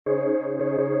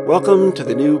Welcome to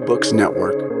the New Books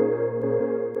Network.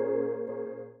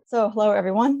 So, hello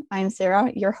everyone. I'm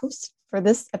Sarah, your host for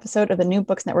this episode of the New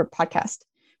Books Network podcast.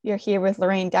 We are here with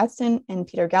Lorraine Daston and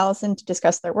Peter Galison to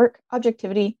discuss their work,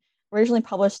 Objectivity, originally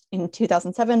published in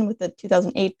 2007 with the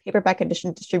 2008 paperback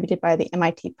edition distributed by the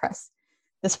MIT Press.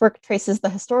 This work traces the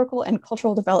historical and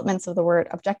cultural developments of the word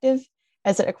objective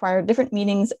as it acquired different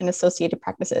meanings and associated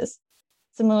practices.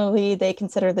 Similarly, they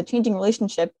consider the changing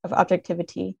relationship of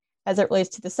objectivity as it relates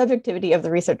to the subjectivity of the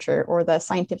researcher or the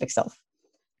scientific self.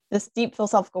 This deep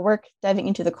philosophical work, diving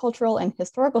into the cultural and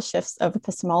historical shifts of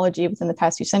epistemology within the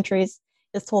past few centuries,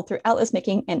 is told through atlas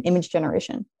making and image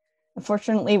generation.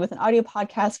 Unfortunately, with an audio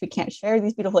podcast, we can't share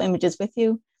these beautiful images with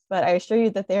you, but I assure you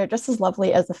that they are just as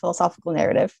lovely as the philosophical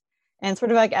narrative. And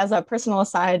sort of like as a personal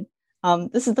aside,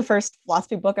 this is the first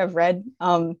philosophy book I've read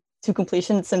to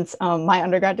completion since my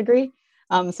undergrad degree.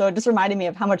 So it just reminded me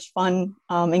of how much fun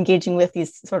engaging with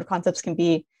these sort of concepts can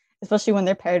be, especially when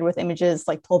they're paired with images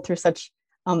like told through such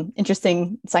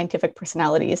interesting scientific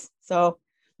personalities. So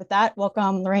with that,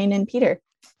 welcome Lorraine and Peter.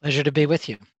 Pleasure to be with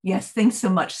you. Yes, thanks so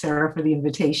much, Sarah, for the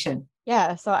invitation.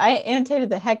 Yeah, so I annotated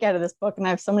the heck out of this book and I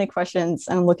have so many questions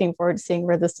and I'm looking forward to seeing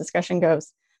where this discussion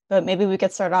goes. But maybe we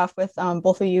could start off with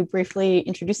both of you briefly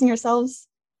introducing yourselves,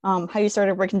 how you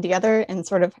started working together, and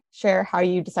sort of share how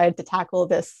you decided to tackle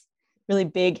this really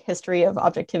big history of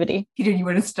objectivity. Peter, you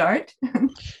want to start?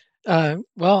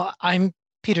 Well, I'm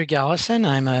Peter Galison.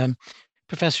 I'm a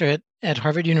professor at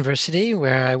Harvard University,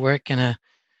 where I work in a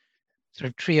sort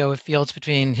of trio of fields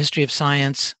between history of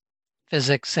science,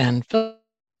 physics, and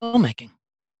filmmaking.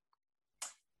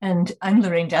 And I'm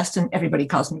Lorraine Daston. Everybody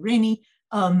calls me Rainey.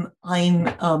 I'm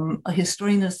a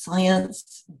historian of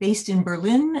science based in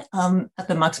Berlin at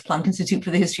the Max Planck Institute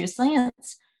for the History of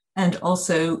Science, and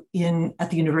also at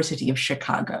the University of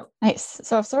Chicago. Nice.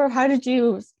 So sort of how did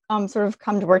you sort of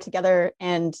come to work together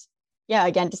and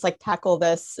again, just like tackle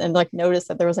this and like notice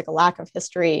that there was like a lack of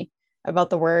history about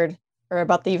the word or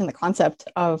about even the concept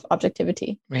of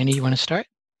objectivity? Rainey, you want to start?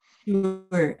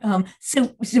 Sure.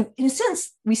 So in a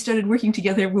sense, we started working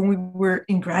together when we were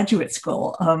in graduate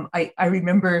school. I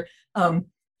remember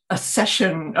a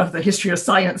session of the History of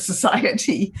Science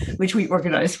Society, which we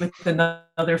organized with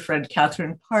another friend,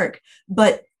 Catherine Park.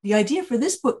 But the idea for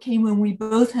this book came when we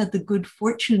both had the good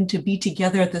fortune to be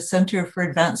together at the Center for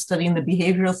Advanced Study in the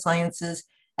Behavioral Sciences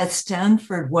at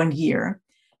Stanford one year.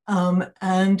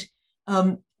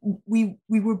 We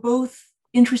were both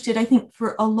interested, I think,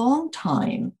 for a long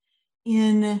time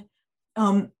in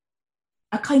a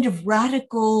kind of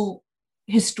radical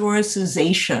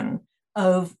historicization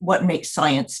of what makes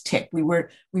science tick. We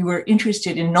were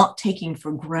interested in not taking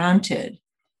for granted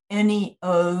any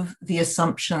of the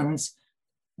assumptions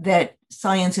that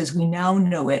science as we now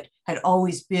know it had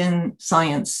always been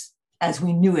science as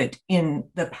we knew it in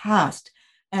the past.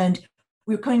 And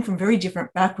we were coming from very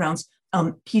different backgrounds.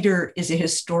 Peter is a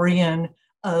historian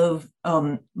of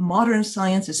modern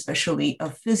science, especially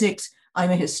of physics.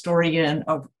 I'm a historian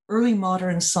of early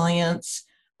modern science.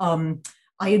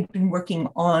 I had been working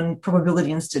on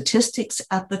probability and statistics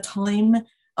at the time.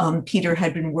 Peter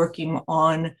had been working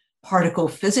on particle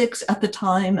physics at the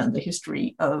time and the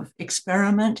history of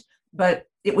experiment. But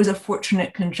it was a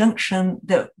fortunate conjunction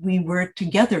that we were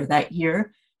together that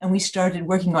year, and we started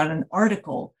working on an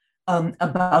article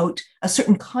about a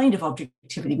certain kind of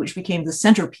objectivity, which became the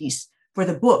centerpiece for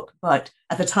the book, but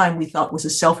at the time we thought was a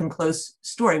self-enclosed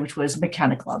story, which was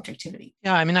mechanical objectivity.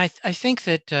 Yeah, I mean, I think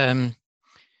that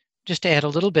just to add a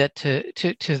little bit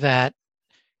to that,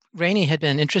 Rainey had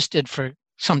been interested for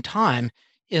some time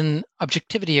in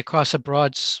objectivity across a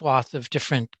broad swath of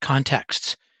different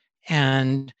contexts.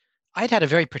 And I'd had a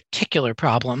very particular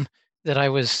problem that I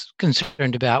was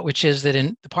concerned about, which is that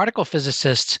the particle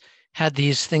physicists had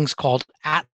these things called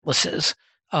atlases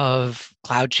of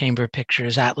cloud chamber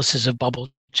pictures, atlases of bubble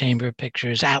chamber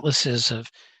pictures, atlases of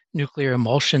nuclear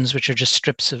emulsions, which are just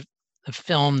strips of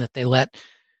film that they let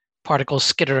particles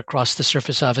skitter across the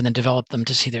surface of and then develop them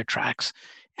to see their tracks.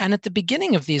 And at the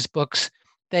beginning of these books,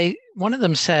 one of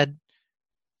them said,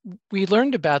 we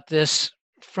learned about this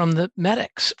from the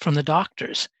medics, from the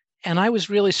doctors. And I was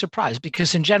really surprised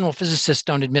because in general, physicists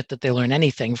don't admit that they learn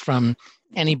anything from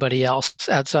anybody else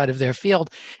outside of their field.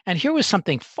 And here was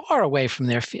something far away from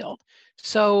their field.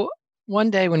 So one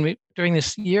day during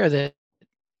this year that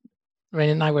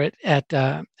Lorraine and I were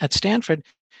at Stanford,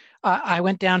 I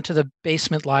went down to the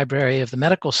basement library of the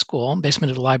medical school,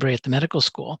 basement of the library at the medical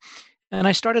school, and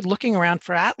I started looking around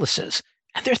for atlases.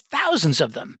 And there are thousands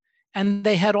of them. And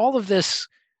they had all of this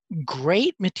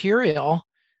great material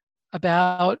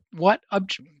about what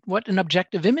an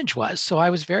objective image was. So I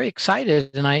was very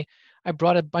excited, and I I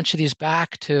brought a bunch of these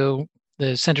back to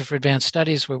the Center for Advanced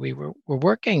Studies where we were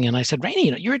working, and I said,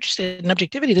 Rainey, you're interested in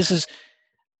objectivity. This is,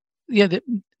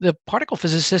 the particle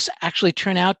physicists actually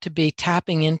turn out to be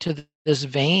tapping into this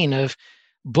vein of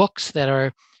books that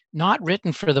are not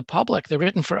written for the public. They're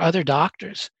written for other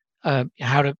doctors,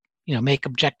 how to make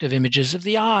objective images of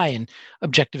the eye and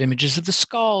objective images of the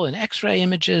skull and X-ray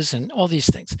images and all these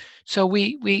things. So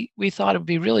we thought it would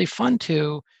be really fun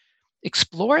to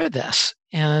explore this.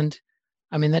 And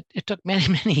I mean, that it took many,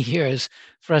 many years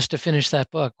for us to finish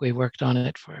that book. We worked on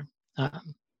it for a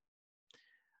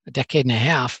decade and a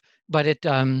half, but it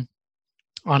on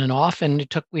and off, and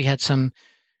we had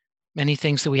many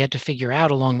things that we had to figure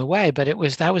out along the way. But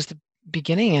that was the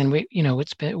beginning, and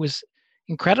it was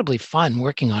incredibly fun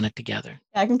working on it together.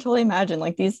 Yeah, I can totally imagine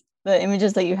the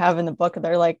images that you have in the book.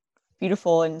 They're like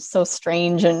beautiful and so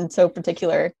strange and so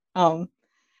particular. I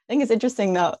think it's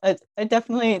interesting though. I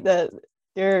definitely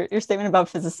your statement about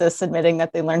physicists admitting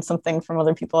that they learned something from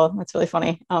other people. That's really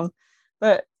funny.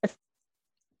 But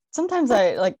sometimes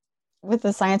with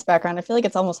the science background, I feel like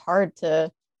it's almost hard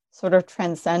to sort of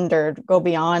transcend or go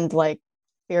beyond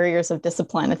barriers of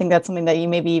discipline. I think that's something that you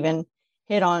maybe even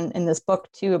hit on in this book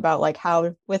too, about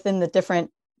how within the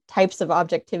different types of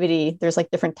objectivity, there's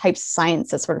different types of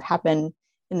science that sort of happen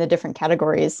in the different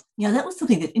categories. Yeah, that was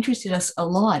something that interested us a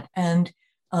lot. And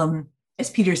as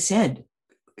Peter said,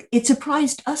 it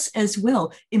surprised us as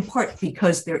well, in part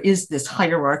because there is this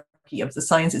hierarchy of the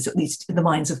sciences, at least in the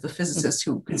minds of the physicists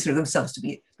who consider themselves to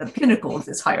be the pinnacle of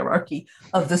this hierarchy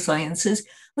of the sciences,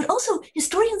 but also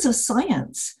historians of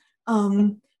science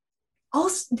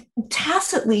also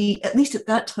tacitly, at least at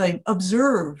that time,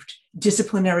 observed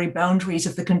disciplinary boundaries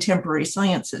of the contemporary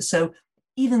sciences. So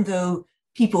even though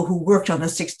people who worked on the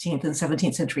 16th and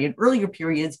 17th century and earlier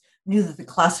periods knew that the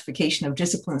classification of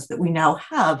disciplines that we now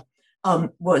have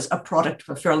was a product of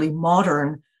a fairly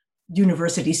modern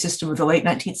university system of the late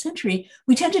 19th century,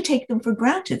 we tend to take them for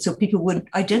granted. So people would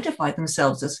identify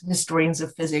themselves as historians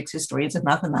of physics, historians of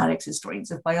mathematics,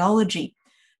 historians of biology.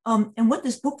 And what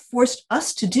this book forced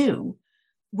us to do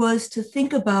was to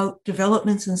think about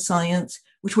developments in science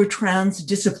which were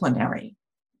transdisciplinary,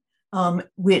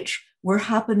 which were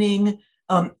happening,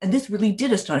 and this really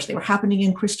did astonish. They were happening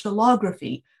in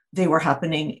crystallography. They were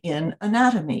happening in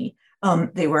anatomy.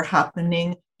 They were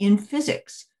happening in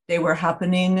physics. They were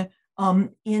happening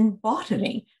in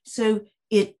botany. So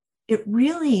it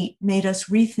really made us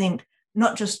rethink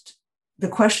not just the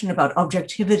question about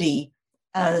objectivity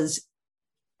as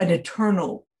an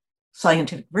eternal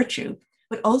scientific virtue,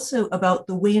 but also about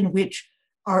the way in which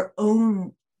our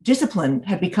own discipline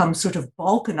had become sort of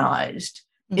balkanized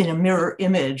in a mirror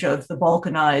image of the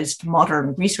balkanized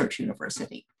modern research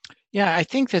university. Yeah, I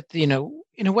think that, in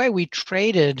a way we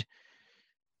traded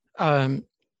a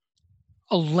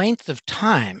length of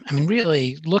time. I mean,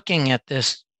 really looking at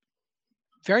this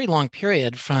very long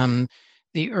period from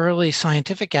the early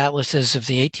scientific atlases of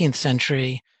the 18th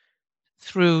century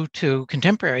through to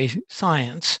contemporary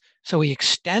science. So we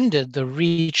extended the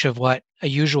reach of what a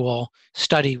usual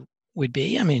study would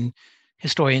be. I mean,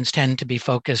 historians tend to be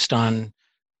focused on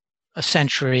a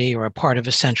century or a part of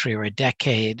a century or a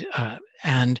decade.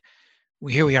 And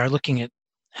here we are looking at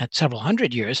several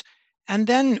hundred years. And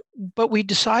then, but we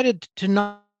decided to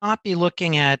not be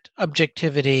looking at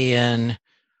objectivity and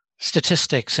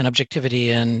statistics and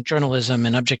objectivity and journalism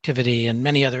and objectivity and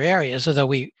many other areas, although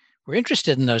we were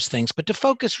interested in those things, but to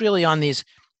focus really on these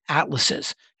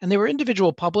atlases. And there were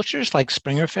individual publishers like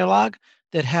Springer Verlag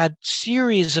that had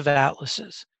series of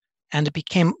atlases. And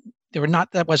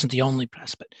that wasn't the only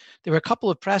press, but there were a couple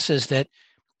of presses that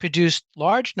produced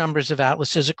large numbers of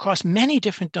atlases across many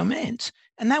different domains.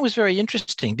 And that was very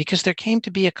interesting because there came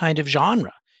to be a kind of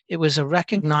genre. It was a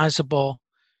recognizable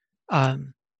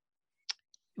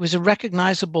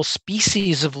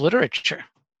species of literature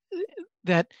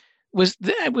that was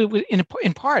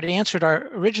in part answered our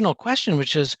original question,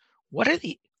 which is what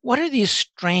are these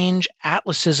strange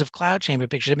atlases of cloud chamber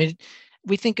pictures? I mean,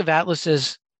 we think of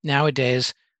atlases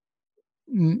nowadays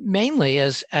mainly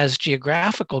as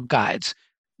geographical guides,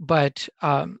 but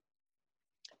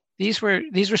these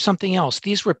were something else.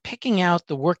 These were picking out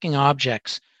the working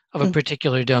objects of a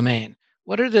particular domain.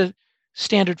 What are the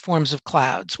standard forms of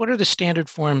clouds? What are the standard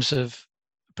forms of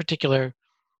a particular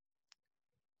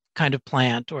kind of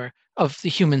plant, or of the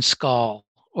human skull,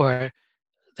 or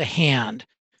the hand,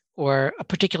 or a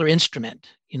particular instrument,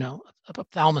 a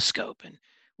ophthalmoscope? And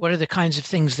what are the kinds of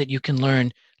things that you can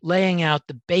learn laying out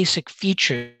the basic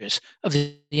features of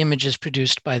the images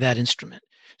produced by that instrument?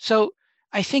 So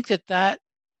I think that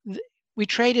we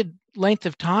traded length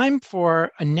of time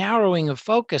for a narrowing of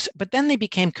focus, but then they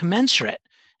became commensurate.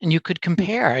 and you could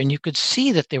compare, and you could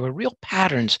see that there were real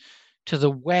patterns to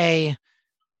the way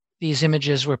these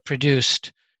images were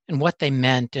produced and what they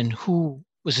meant and who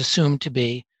was assumed to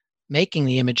be making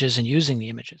the images and using the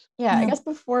images. Yeah, I guess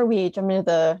before we jump into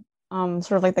the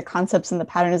sort of like the concepts and the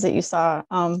patterns that you saw,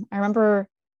 I remember,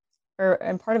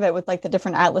 and part of it with like the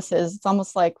different atlases, it's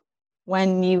almost like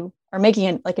when you are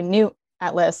making like a new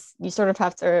atlas, you sort of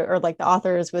have to, or like the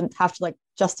authors would have to like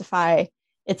justify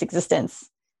its existence,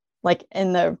 like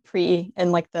in the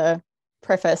like the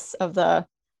preface of the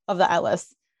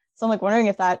atlas. So I'm like wondering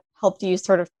if that helped you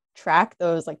sort of track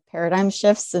those like paradigm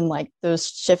shifts and like those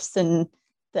shifts in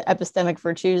the epistemic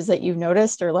virtues that you've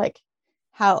noticed, or like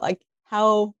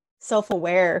how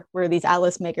self-aware were these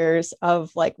atlas makers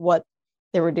of like what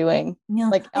they were doing,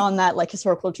 like on that like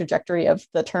historical trajectory of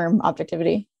the term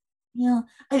objectivity. Yeah,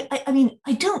 I mean,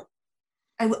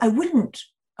 I wouldn't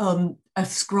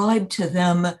ascribe to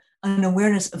them an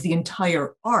awareness of the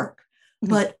entire arc,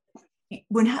 but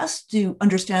one has to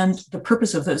understand the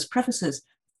purpose of those prefaces.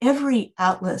 Every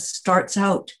atlas starts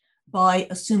out by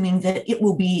assuming that it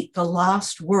will be the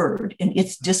last word in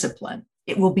its discipline.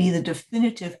 It will be the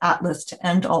definitive atlas to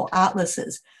end all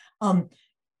atlases,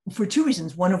 for two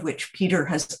reasons, one of which Peter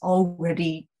has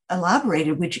already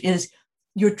elaborated, which is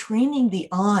you're training the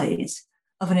eyes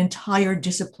of an entire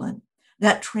discipline.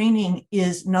 That training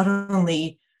is not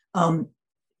only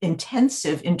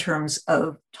intensive in terms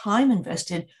of time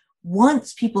invested.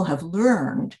 Once people have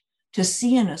learned to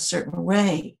see in a certain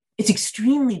way, it's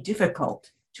extremely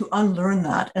difficult to unlearn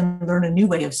that and learn a new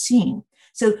way of seeing.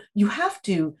 So you have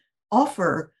to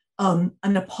offer an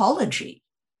apology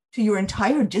to your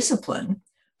entire discipline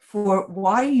for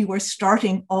why you are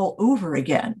starting all over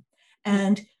again.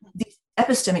 And these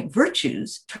epistemic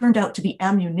virtues turned out to be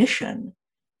ammunition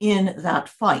in that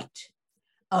fight.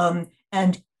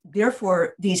 And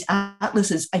therefore, these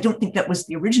atlases, I don't think that was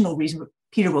the original reason, but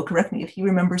Peter will correct me if he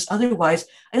remembers otherwise.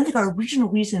 I don't think our original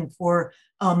reason for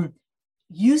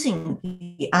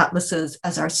using the atlases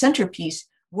as our centerpiece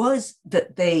was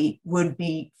that they would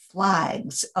be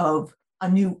flags of a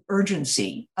new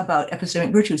urgency about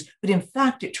epistemic virtues. But in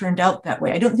fact, it turned out that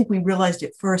way. I don't think we realized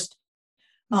at first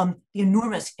the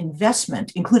enormous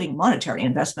investment, including monetary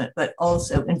investment, but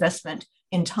also investment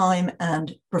in time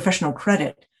and professional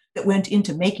credit that went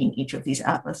into making each of these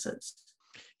atlases.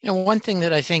 You know, one thing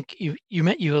that I think you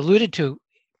alluded to,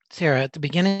 Sarah, at the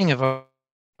beginning of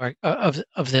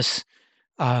this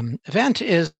event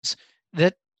is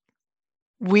that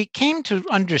we came to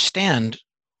understand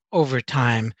over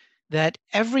time that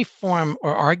every form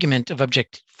or argument of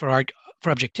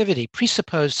objectivity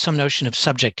presupposed some notion of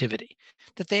subjectivity,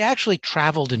 that they actually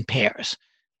traveled in pairs.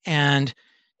 And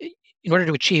in order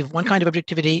to achieve one kind of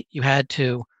objectivity, you had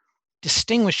to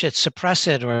distinguish it, suppress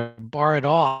it, or bar it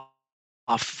off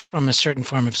from a certain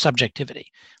form of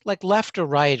subjectivity. Like left or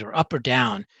right or up or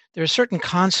down, there are certain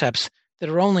concepts that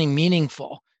are only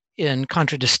meaningful in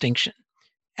contradistinction.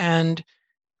 And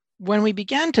when we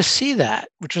began to see that,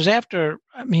 which was after,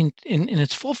 I mean, in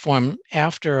its full form,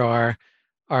 after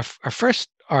our first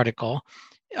article,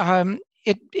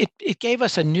 it gave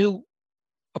us a new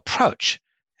approach.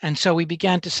 And so we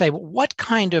began to say, well, what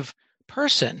kind of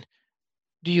person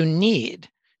do you need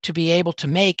to be able to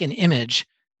make an image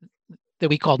that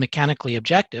we called mechanically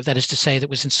objective? That is to say, that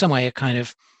was in some way a kind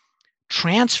of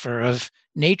transfer of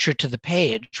nature to the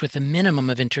page with a minimum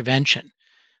of intervention.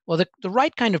 Well, the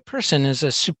right kind of person is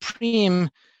a supremely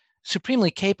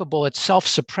capable at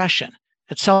self-suppression,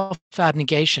 at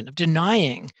self-abnegation, of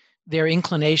denying their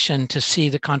inclination to see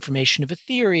the confirmation of a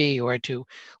theory or to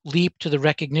leap to the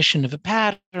recognition of a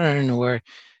pattern or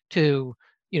to,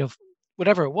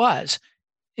 whatever it was.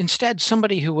 Instead,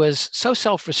 somebody who was so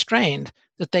self-restrained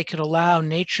that they could allow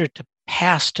nature to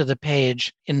pass to the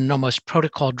page in an almost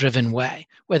protocol-driven way,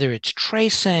 whether it's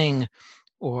tracing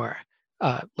or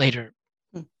later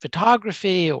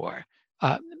photography or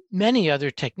many other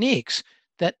techniques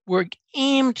that were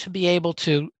aimed to be able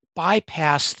to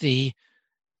bypass the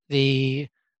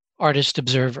artist,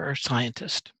 observer,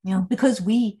 scientist. Yeah, because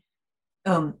we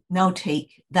now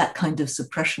take that kind of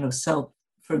suppression of self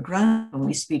for granted when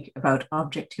we speak about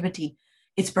objectivity.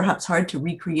 It's perhaps hard to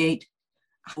recreate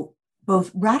how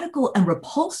both radical and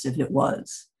repulsive it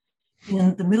was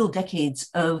in the middle decades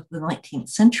of the 19th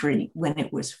century when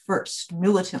it was first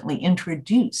militantly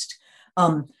introduced.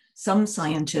 Some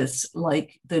scientists,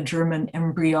 like the German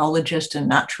embryologist and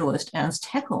naturalist Ernst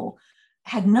Haeckel,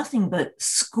 had nothing but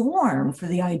scorn for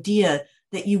the idea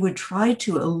that you would try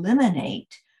to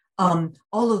eliminate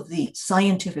all of the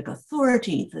scientific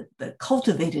authority, the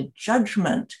cultivated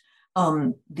judgment,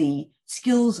 the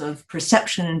skills of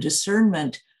perception and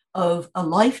discernment of a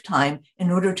lifetime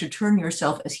in order to turn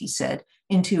yourself, as he said,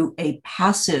 into a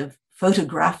passive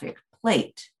photographic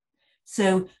plate.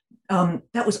 So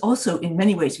that was also in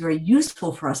many ways very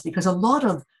useful for us, because a lot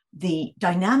of the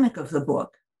dynamic of the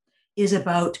book is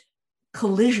about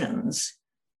collisions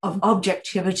of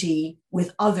objectivity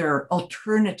with other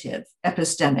alternative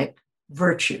epistemic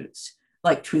virtues,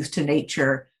 like truth to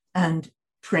nature and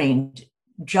trained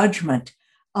judgment.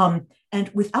 And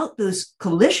without those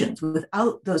collisions,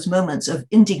 without those moments of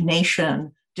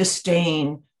indignation,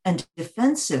 disdain, and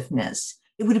defensiveness,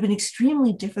 it would have been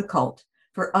extremely difficult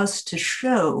for us to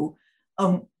show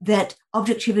that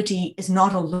objectivity is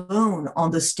not alone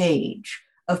on the stage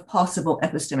of possible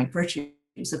epistemic virtues,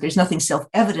 that there's nothing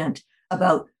self-evident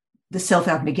about the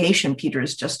self-abnegation Peter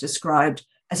has just described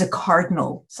as a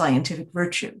cardinal scientific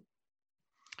virtue.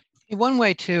 One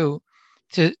way to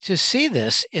see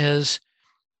this is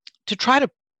to try to,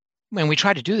 when we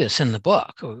try to do this in the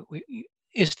book,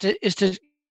 is to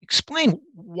explain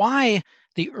why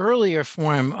the earlier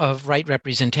form of right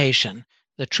representation,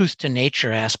 the truth to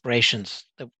nature aspirations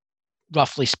that,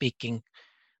 roughly speaking,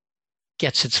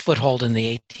 gets its foothold in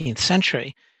the 18th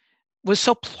century, was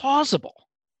so plausible.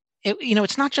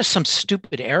 It's not just some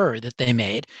stupid error that they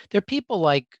made. They're people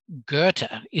like Goethe.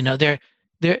 They're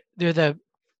the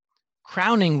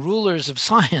crowning rulers of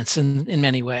science in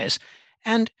many ways.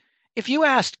 And if you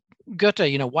asked Goethe,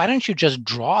 why don't you just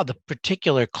draw the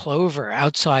particular clover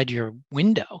outside your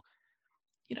window?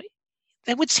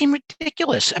 That would seem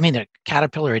ridiculous. I mean, the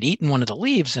caterpillar had eaten one of the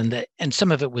leaves, and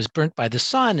some of it was burnt by the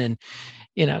sun, and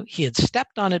he had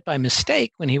stepped on it by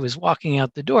mistake when he was walking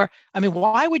out the door. I mean,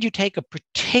 why would you take a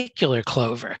particular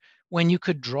clover when you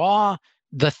could draw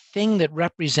the thing that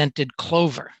represented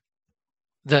clover,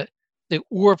 the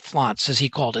Urpflanze, as he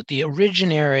called it, the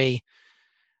originary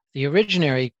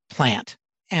plant?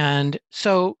 And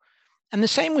the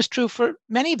same was true for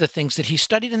many of the things that he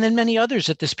studied, and then many others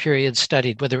at this period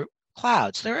studied, whether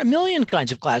clouds. There are a million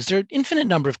kinds of clouds. There are an infinite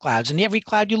number of clouds, and every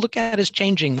cloud you look at is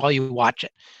changing while you watch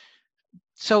it.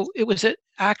 So it was an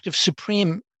act of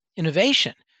supreme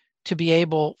innovation to be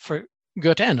able, for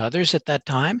Goethe and others at that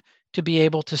time, to be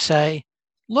able to say,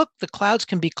 look, the clouds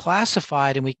can be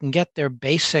classified and we can get their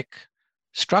basic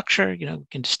structure. We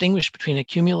can distinguish between a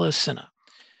cumulus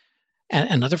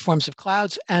and other forms of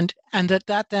clouds, and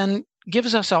that then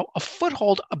gives us a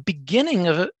foothold, a beginning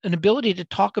of an ability to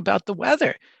talk about the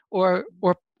weather or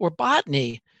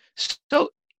botany. So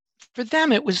for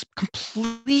them, it was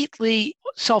completely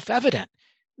self-evident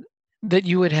that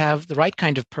you would have the right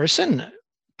kind of person,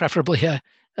 preferably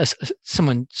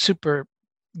someone super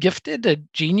gifted, a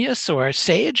genius or a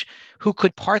sage, who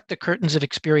could part the curtains of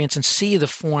experience and see the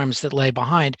forms that lay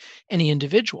behind any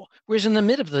individual. Whereas in the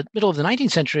middle of the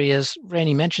 19th century, as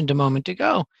Rainey mentioned a moment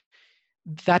ago,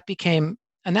 that became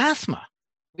anathema.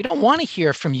 We don't want to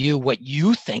hear from you what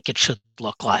you think it should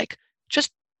look like.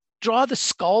 Just draw the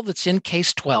skull that's in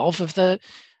case 12 of the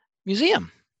museum,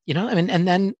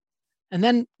 and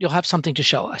then you'll have something to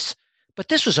show us. But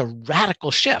this was a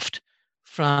radical shift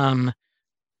from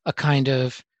a kind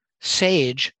of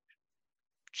sage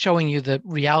showing you the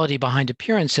reality behind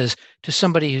appearances to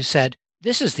somebody who said,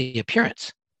 this is the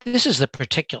appearance, this is the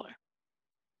particular.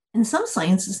 And some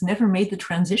sciences never made the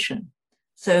transition.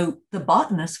 So the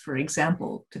botanists, for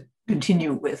example, to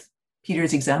continue with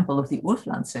Peter's example of the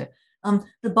Urpflanze,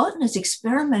 the botanists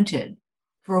experimented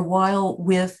for a while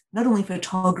with not only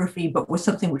photography, but with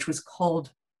something which was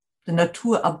called the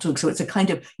Naturabdruck. So it's a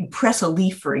kind of, you press a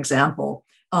leaf, for example,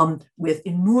 with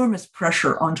enormous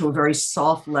pressure onto a very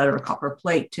soft lead or copper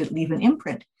plate to leave an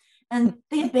imprint. And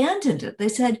they abandoned it. They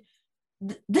said,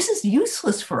 this is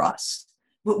useless for us.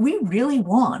 What we really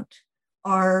want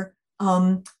are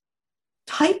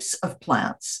types of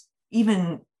plants,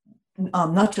 even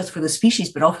not just for the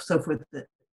species, but also for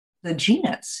the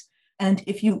genus. And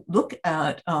if you look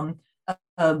at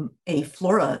a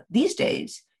flora these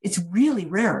days, it's really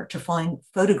rare to find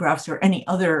photographs or any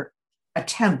other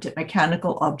attempt at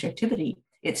mechanical objectivity.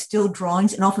 It's still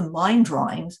drawings, and often line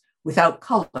drawings without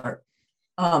color,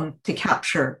 to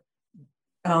capture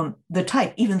the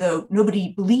type, even though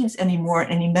nobody believes anymore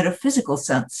in any metaphysical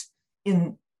sense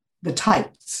in the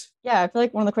types. Yeah, I feel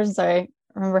like one of the questions I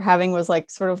remember having was like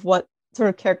sort of what sort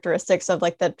of characteristics of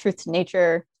like the truth to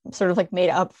nature sort of like made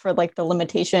up for like the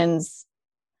limitations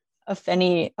of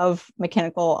any of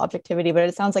mechanical objectivity. But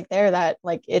it sounds like there that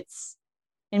like it's,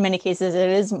 in many cases, it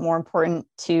is more important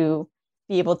to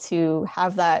be able to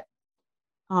have that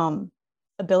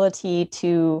ability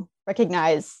to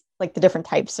recognize like the different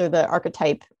types or the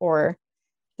archetype or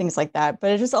things like that.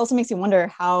 But it just also makes you wonder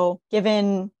how,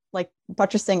 given like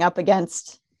buttressing up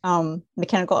against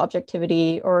mechanical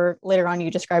objectivity, or later on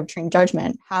you described trained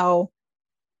judgment, how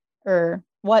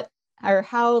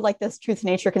like this truth to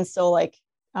nature can still like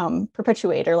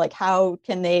perpetuate, or like how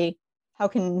can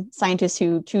scientists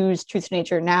who choose truth to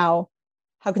nature now,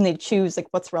 how can they choose like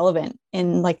what's relevant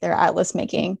in like their atlas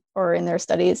making or in their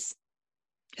studies?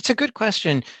 It's a good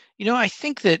question. I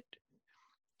think that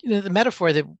the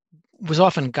metaphor that was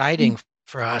often guiding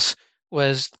for us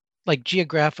was like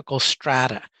geographical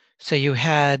strata. So you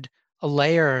had a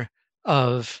layer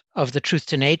of the truth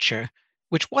to nature,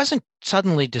 which wasn't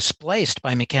suddenly displaced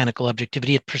by mechanical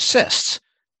objectivity. It persists.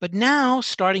 But now,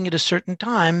 starting at a certain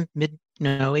time,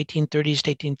 1830s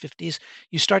to 1850s,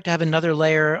 you start to have another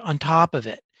layer on top of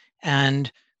it,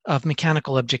 and of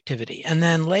mechanical objectivity. And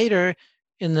then later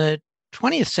in the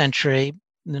 20th century,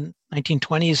 in the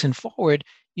 1920s and forward,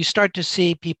 you start to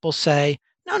see people say,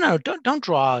 no, don't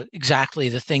draw exactly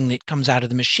the thing that comes out of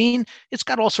the machine. It's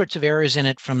got all sorts of errors in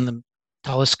it from the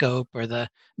telescope or the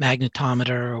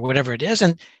magnetometer or whatever it is.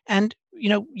 And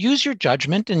use your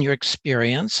judgment and your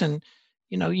experience. And,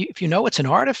 if you know it's an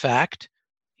artifact,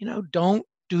 don't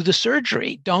do the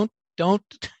surgery. Don't, the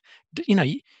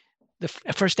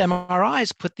first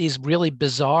MRIs put these really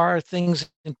bizarre things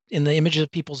in the images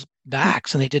of people's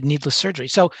backs, and they did needless surgery.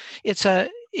 So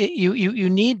you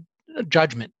need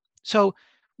judgment. So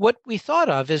what we thought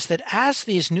of is that as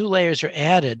these new layers are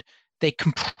added, they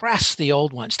compress the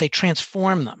old ones, they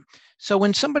transform them. So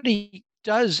when somebody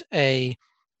does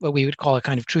what we would call a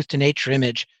kind of truth to nature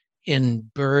image in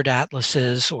bird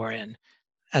atlases, or in,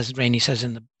 as Rainey says,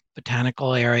 in the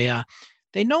botanical area,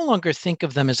 they no longer think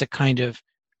of them as a kind of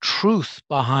truth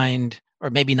behind,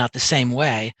 or maybe not the same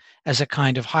way as a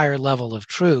kind of higher level of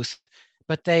truth,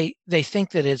 but they think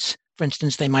that it's, for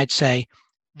instance, they might say,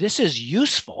 this is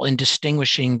useful in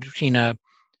distinguishing between a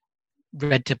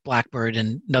red-tipped blackbird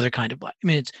and another kind of black. I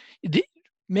mean, it's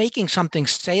making something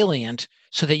salient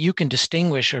so that you can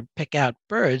distinguish or pick out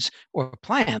birds or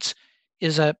plants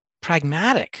is a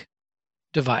pragmatic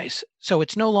device. So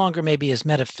it's no longer maybe as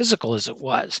metaphysical as it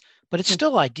was, but it's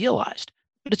still idealized.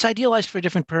 But it's idealized for a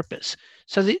different purpose.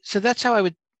 So that's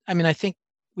how I think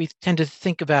we tend to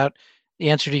think about the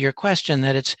answer to your question,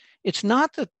 that it's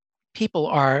not that people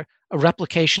are a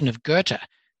replication of Goethe,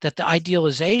 that the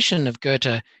idealization of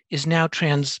Goethe is now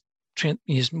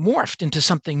is morphed into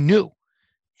something new,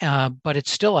 but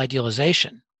it's still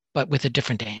idealization, but with a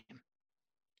different aim.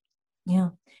 Yeah,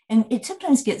 and it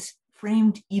sometimes gets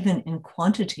framed even in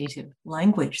quantitative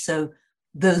language. So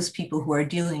those people who are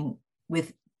dealing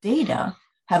with data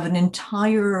have an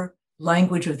entire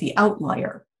language of the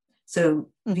outlier. So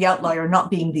the outlier not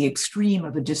being the extreme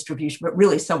of a distribution, but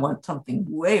really something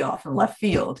way off in left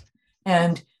field.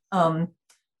 And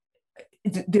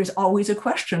there's always a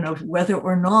question of whether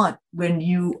or not, when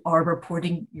you are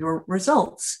reporting your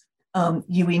results,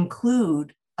 you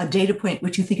include a data point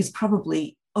which you think is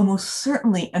probably almost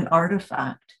certainly an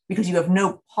artifact, because you have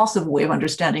no possible way of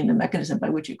understanding the mechanism by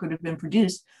which it could have been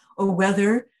produced, or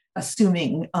whether,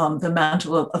 assuming the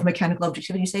mantle of mechanical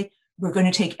objectivity, you say, we're going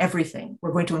to take everything,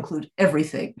 we're going to include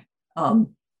everything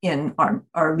in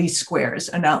our least squares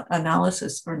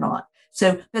analysis or not.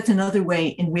 So that's another way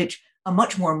in which a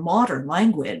much more modern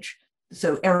language,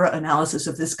 so error analysis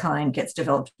of this kind gets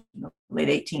developed in the late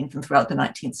 18th and throughout the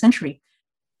 19th century,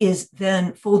 is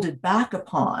then folded back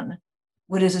upon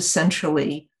what is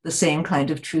essentially the same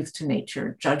kind of truth to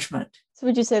nature judgment. So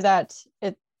would you say that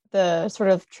the sort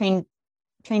of trained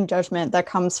judgment that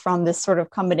comes from this sort of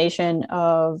combination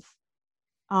of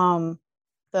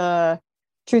the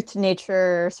truth to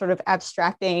nature, sort of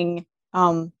abstracting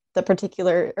the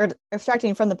particular, or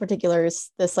abstracting from the particulars,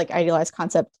 this like idealized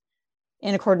concept,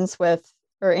 in accordance with,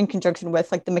 or in conjunction with,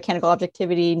 like the mechanical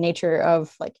objectivity nature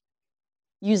of like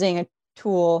using a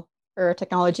tool or a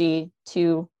technology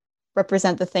to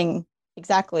represent the thing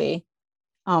exactly.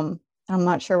 I'm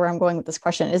not sure where I'm going with this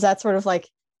question. Is that sort of like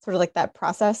that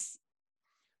process?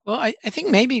 Well, I think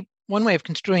maybe one way of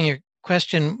construing your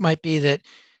question might be that,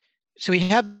 so we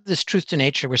have this truth to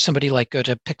nature where somebody like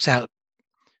Goethe picks out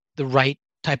the right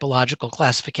typological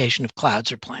classification of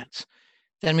clouds or plants.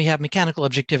 Then we have mechanical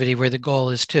objectivity, where the goal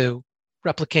is to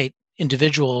replicate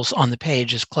individuals on the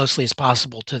page as closely as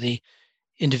possible to the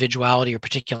individuality or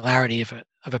particularity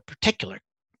of a particular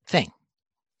thing,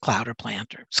 cloud or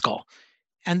plant or skull.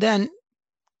 And then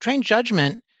trained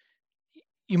judgment,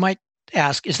 you might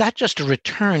ask, is that just a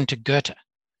return to Goethe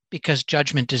because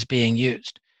judgment is being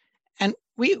used? And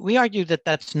we argue that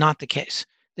that's not the case,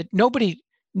 that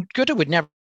Goethe would never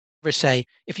say,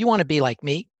 if you want to be like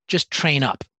me, just train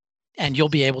up and you'll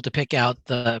be able to pick out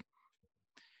the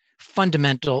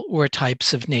fundamental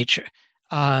types of nature.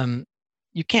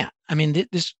 You can't. I mean,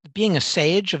 this being a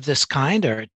sage of this kind,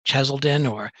 or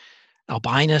Cheselden, or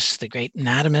Albinus, the great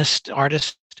anatomist,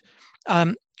 artist,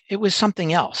 um, it was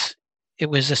something else. It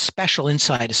was a special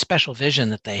insight, a special vision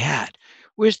that they had.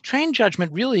 Whereas trained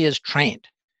judgment really is trained.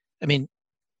 I mean,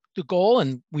 the goal,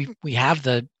 and we have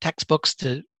the textbooks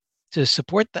to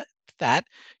support that,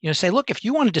 say, look, if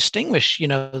you want to distinguish,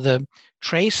 the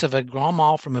trace of a grand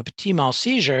mal from a petit mal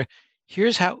seizure,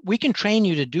 here's how we can train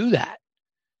you to do that.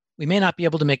 We may not be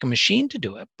able to make a machine to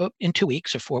do it, but in 2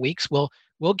 weeks or 4 weeks, we'll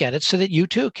get it so that you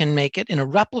too can make it in a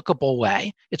replicable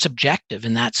way. It's objective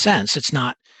in that sense. It's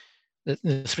not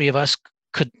the three of us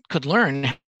could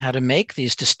learn how to make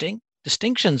these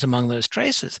distinctions among those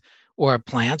traces or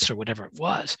plants or whatever it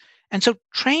was. And so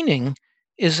training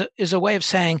is a way of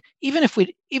saying, even if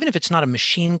it's not a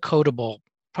machine codable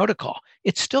protocol,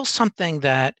 it's still something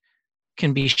that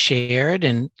can be shared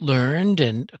and learned,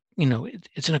 and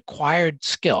it's an acquired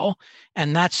skill,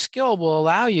 and that skill will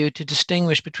allow you to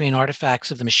distinguish between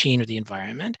artifacts of the machine or the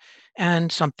environment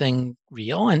and something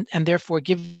real, and therefore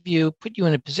put you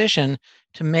in a position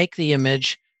to make the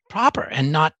image proper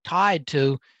and not tied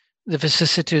to the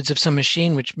vicissitudes of some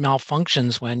machine which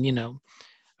malfunctions when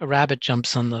a rabbit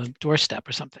jumps on the doorstep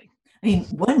or something. I mean,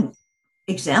 one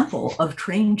example of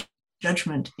trained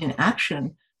judgment in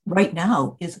action right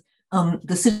now is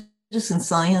the citizen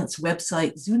science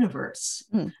website Zooniverse.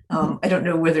 Mm-hmm. I don't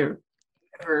know whether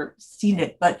you've ever seen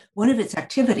it, but one of its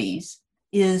activities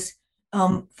is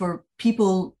for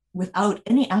people without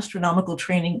any astronomical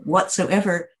training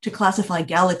whatsoever to classify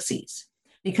galaxies,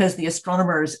 because the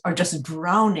astronomers are just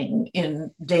drowning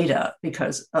in data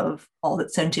because of all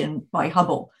that's sent in by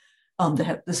Hubble,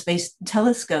 the Space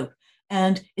Telescope.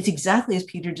 And it's exactly as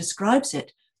Peter describes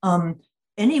it.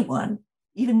 Anyone,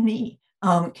 even me,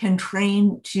 can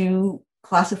train to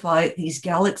classify these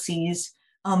galaxies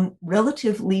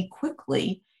relatively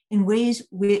quickly in ways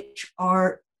which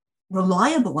are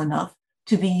reliable enough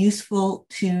to be useful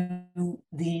to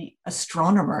the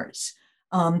astronomers.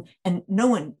 And no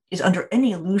one is under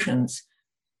any illusions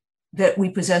that we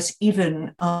possess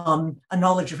even a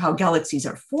knowledge of how galaxies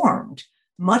are formed,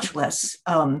 much less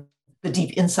the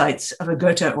deep insights of a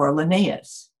Goethe or a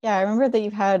Linnaeus. Yeah, I remember that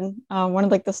you had one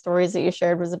of the stories that you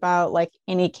shared was about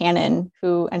Annie Cannon,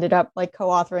 who ended up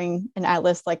co-authoring an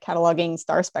atlas cataloging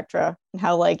star spectra, and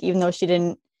how even though she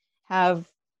didn't have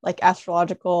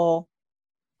astrological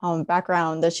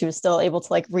background, that she was still able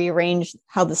to rearrange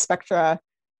how the spectra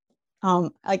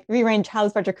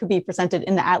could be presented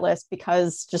in the atlas,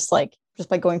 because just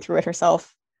by going through it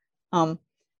herself.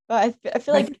 But I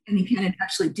feel like Annie Cannon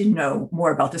actually did know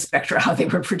more about the spectra, how they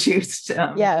were produced,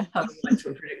 how the lines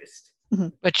were produced. Mm-hmm.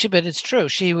 But it's true.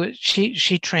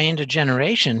 She trained a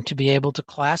generation to be able to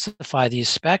classify these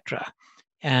spectra,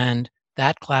 and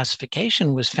that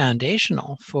classification was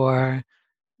foundational for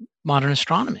modern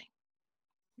astronomy,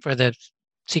 for the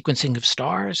sequencing of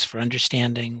stars, for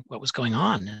understanding what was going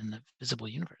on in the visible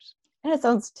universe. And it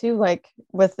sounds too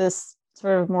with this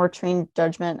sort of more trained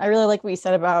judgment, I really like what you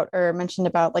said about, or mentioned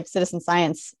about citizen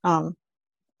science. I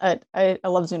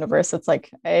love Zooniverse. It's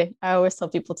I always tell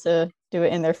people to do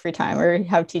it in their free time, or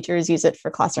have teachers use it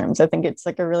for classrooms. I think it's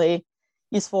a really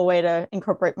useful way to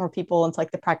incorporate more people into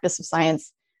the practice of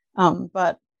science.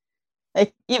 But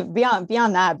even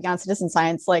beyond that, beyond citizen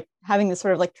science, having this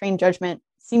sort of trained judgment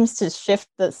seems to shift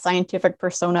the scientific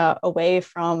persona away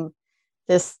from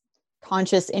this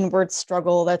conscious inward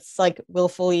struggle that's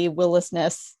willfully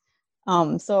willlessness.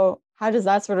 So how does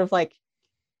that sort of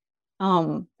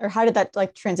or how did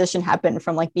that transition happen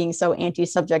from being so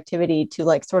anti-subjectivity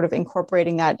to sort of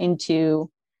incorporating that into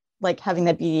having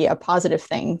that be a positive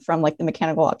thing from the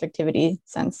mechanical objectivity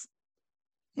sense?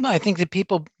 Well, I think that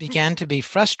people began to be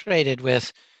frustrated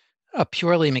with a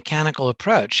purely mechanical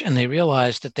approach, and they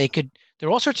realized that there are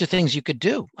all sorts of things you could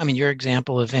do. I mean, your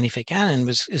example of Annie Cannon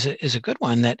is a good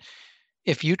one, that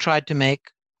if you tried to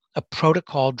make a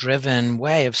protocol-driven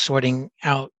way of sorting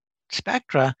out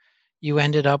spectra, you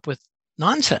ended up with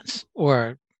nonsense,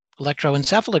 or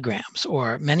electroencephalograms,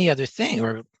 or many other things,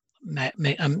 or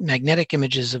magnetic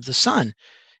images of the sun.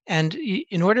 And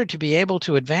in order to be able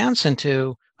to advance and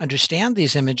to understand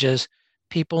these images,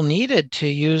 people needed to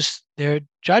use their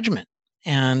judgment.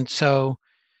 And so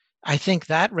I think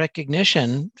that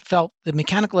recognition felt the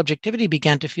mechanical objectivity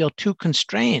began to feel too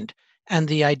constrained. And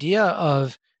the idea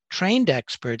of trained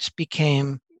experts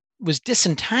was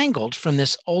disentangled from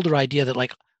this older idea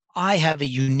that I have a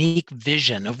unique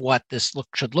vision of what this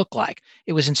should look like.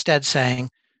 It was instead saying,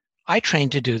 I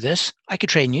trained to do this, I could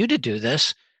train you to do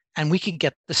this, and we could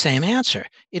get the same answer.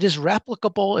 It is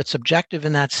replicable, it's objective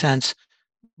in that sense,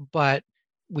 but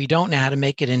we don't know how to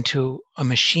make it into a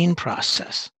machine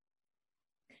process.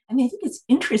 I mean, I think it's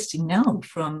interesting now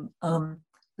from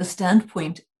the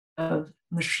standpoint of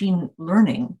machine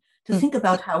learning to think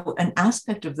about how an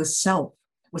aspect of the self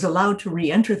was allowed to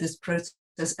re-enter this process,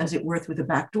 as it were, through the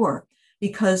back door,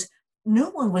 because no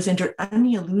one was under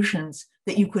any illusions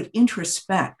that you could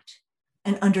introspect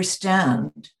and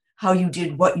understand how you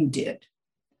did what you did.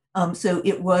 So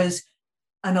it was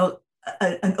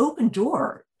an open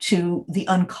door to the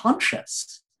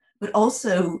unconscious, but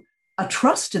also a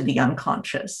trust in the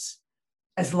unconscious,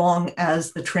 as long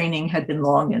as the training had been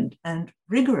long and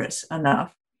rigorous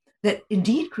enough, that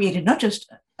indeed created not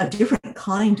just a different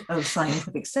kind of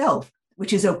scientific self,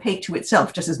 which is opaque to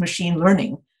itself, just as machine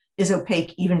learning is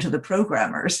opaque even to the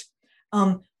programmers,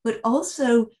 but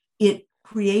also it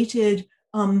created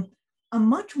a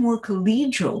much more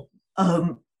collegial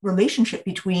relationship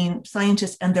between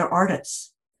scientists and their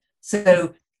artists.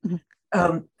 So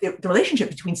the relationship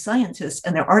between scientists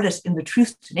and their artists in the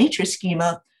truth to nature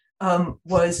schema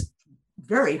was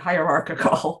very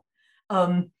hierarchical.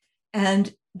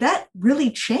 And that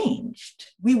really changed.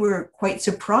 We were quite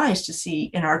surprised to see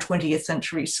in our 20th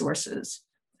century sources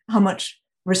how much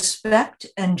respect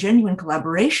and genuine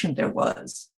collaboration there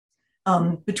was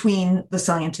between the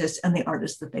scientists and the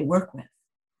artists that they work with.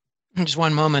 There's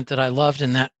one moment that I loved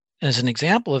in that as an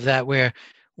example of that, where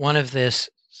one of the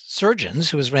surgeons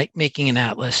who was making an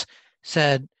atlas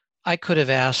said, I could have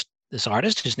asked this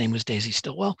artist, whose name was Daisy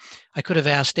Stillwell, I could have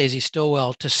asked Daisy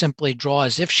Stillwell to simply draw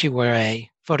as if she were a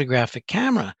photographic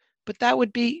camera, but that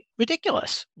would be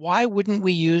ridiculous. Why wouldn't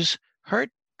we use her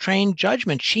trained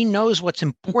judgment? She knows what's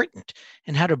important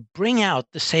and how to bring out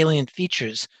the salient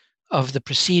features of the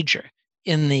procedure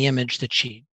in the image that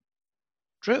she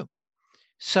drew.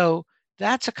 So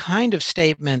that's a kind of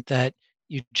statement that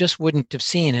you just wouldn't have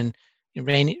seen. And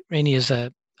Rainey is,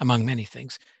 among many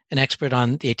things, an expert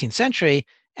on the 18th century.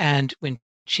 And when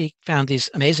she found these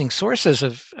amazing sources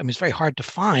it's very hard to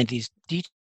find these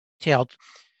detailed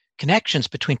connections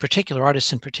between particular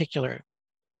artists and particular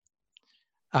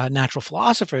natural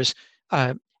philosophers,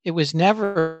 it was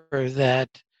never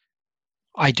that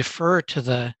I defer to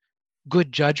the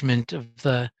good judgment of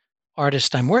the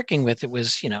artist I'm working with. It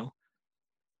was,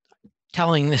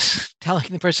 telling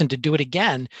the person to do it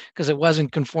again because it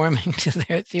wasn't conforming to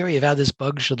their theory of how this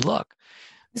bug should look.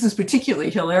 This is particularly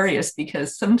hilarious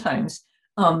because sometimes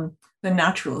the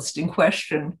naturalist in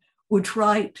question would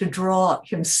try to draw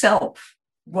himself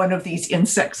one of these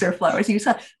insects or flowers. You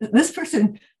saw this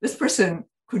person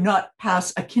could not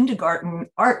pass a kindergarten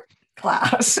art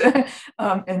class,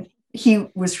 and he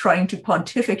was trying to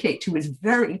pontificate to his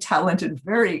very talented,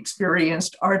 very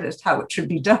experienced artist how it should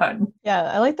be done.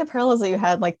 Yeah, I like the parallels that you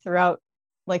had throughout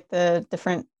the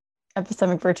different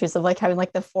epistemic virtues of having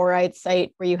the four-eyed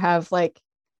sight, where you have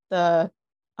the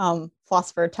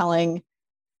philosopher telling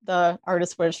the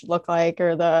artist what it should look like,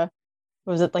 or the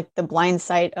blind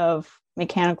sight of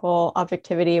mechanical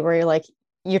objectivity, where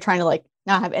you're trying to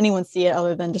not have anyone see it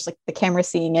other than just the camera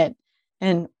seeing it.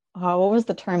 And what was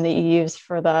the term that you used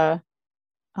for the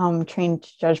trained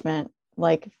judgment?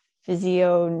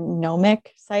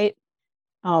 Physiognomic sight,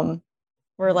 where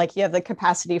you have the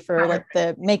capacity for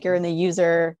the maker and the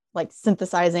user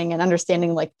synthesizing and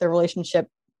understanding the relationship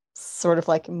sort of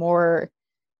more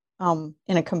in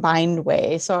a combined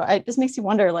way. So it just makes you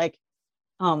wonder sort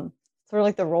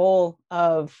of the role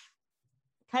of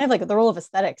the role of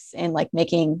aesthetics in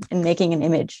making an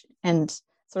image, and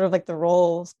sort of the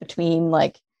roles between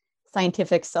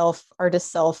scientific self,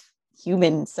 artist self,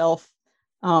 human self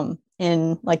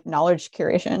in knowledge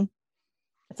curation.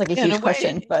 It's a huge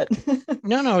question, but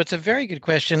no, it's a very good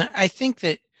question. I think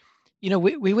that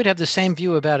we would have the same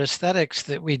view about aesthetics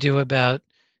that we do about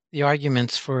the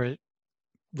arguments for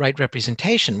right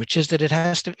representation, which is that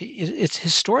it's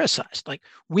historicized.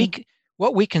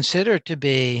 What we consider to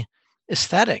be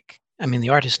aesthetic, the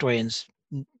art historians,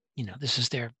 this is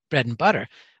their bread and butter,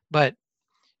 but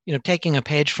taking a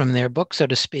page from their book, so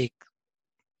to speak,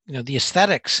 the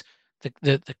aesthetics,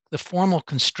 the formal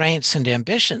constraints and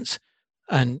ambitions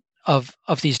of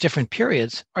these different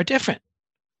periods are different.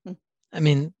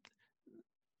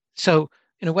 So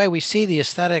in a way, we see the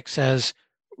aesthetics as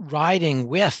riding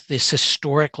with this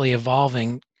historically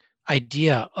evolving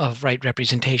idea of right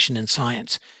representation in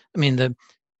science. It's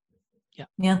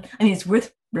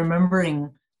worth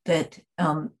remembering that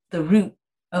the root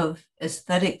of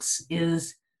aesthetics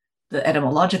is, the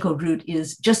etymological root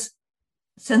is just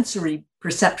sensory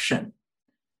perception.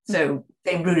 So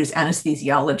same root as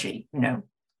anesthesiology,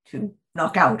 to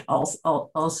knock out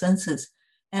all senses.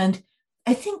 And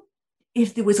I think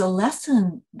if there was a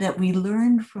lesson that we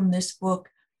learned from this book,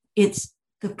 it's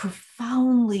the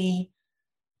profoundly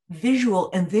visual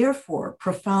and therefore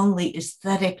profoundly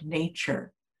aesthetic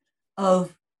nature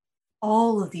of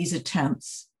all of these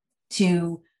attempts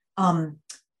to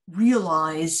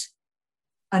realize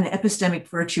an epistemic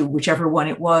virtue, whichever one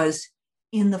it was,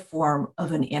 in the form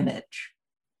of an image.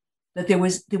 That there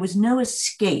was no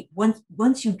escape.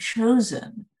 Once you'd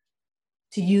chosen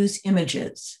to use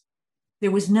images,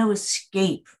 there was no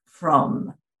escape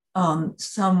from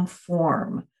some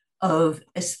form of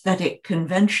aesthetic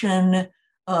convention,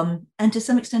 and to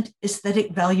some extent,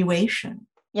 aesthetic valuation.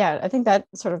 Yeah, I think that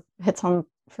sort of hits home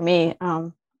for me.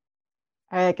 I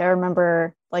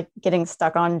remember like getting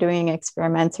stuck on doing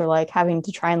experiments or like having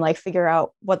to try and like figure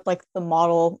out what like the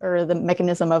model or the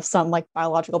mechanism of some like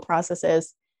biological process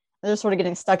is. They're sort of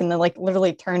getting stuck and then like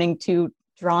literally turning to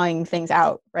drawing things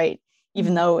out, right?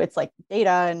 Even though it's like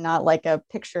data and not like a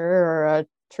picture or a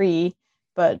tree,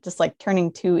 but just like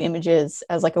turning to images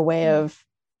as like a way of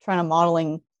trying to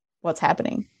modeling what's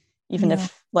happening, even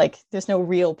if like there's no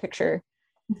real picture.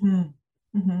 I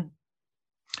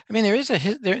mean,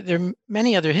 there are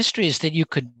many other histories that you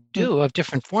could do of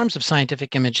different forms of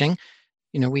scientific imaging.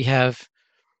 We have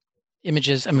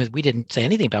images. I mean, we didn't say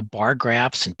anything about bar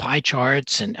graphs and pie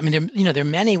charts, and I mean, there are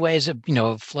many ways of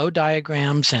of flow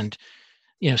diagrams and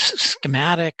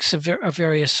schematics of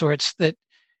various sorts that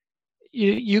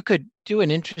you could do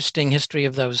an interesting history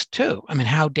of those too. I mean,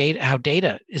 how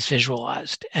data is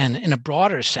visualized and in a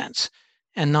broader sense,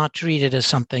 and not treat it as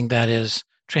something that is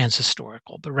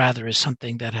transhistorical, but rather as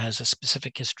something that has a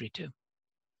specific history too.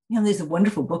 There's a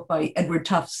wonderful book by Edward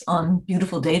Tufts on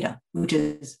beautiful data, which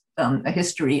is a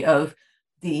history of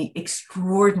the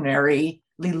extraordinarily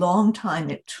long time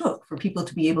it took for people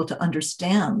to be able to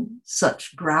understand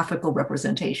such graphical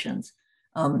representations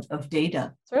of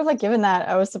data. Sort of like given that,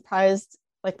 I was surprised,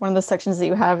 like one of the sections that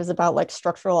you have is about like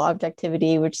structural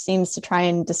objectivity, which seems to try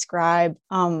and describe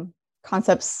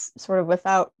concepts sort of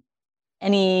without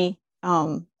any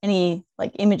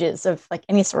like images of like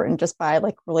any sort and just by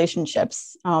like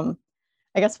relationships. I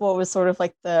guess what was sort of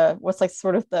like the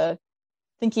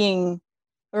thinking,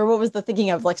 or what was the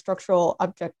thinking of like structural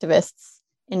objectivists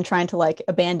in trying to like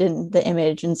abandon the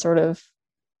image and sort of,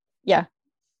 yeah.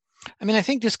 I mean, I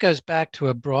think this goes back to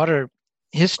a broader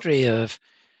history of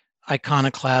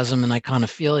iconoclasm and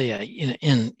iconophilia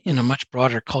in a much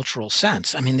broader cultural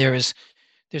sense. I mean, there's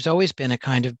always been a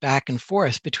kind of back and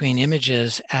forth between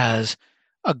images as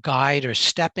a guide or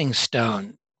stepping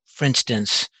stone, for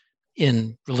instance,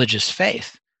 in religious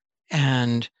faith,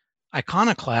 and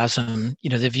iconoclasm,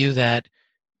 the view that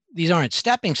these aren't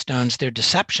stepping stones, they're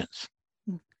deceptions.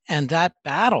 And that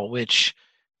battle, which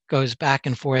goes back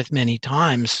and forth many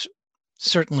times,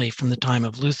 certainly from the time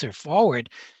of Luther forward,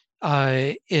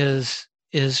 is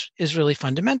really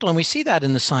fundamental. And we see that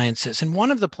in the sciences. And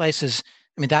one of the places,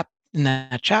 I mean, that in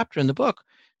that chapter in the book,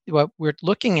 what we're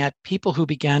looking at people who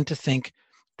began to think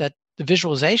that the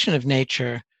visualization of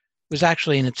nature was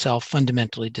actually in itself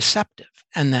fundamentally deceptive.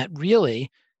 And that really,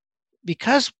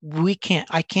 because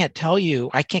I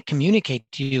can't communicate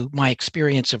to you my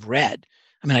experience of red.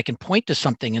 I mean, I can point to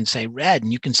something and say red,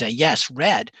 and you can say, yes,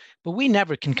 red, but we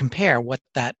never can compare what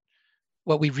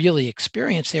we really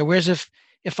experience there. Whereas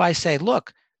if I say,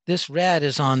 look, this red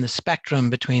is on the spectrum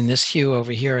between this hue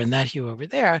over here and that hue over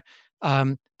there,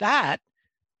 that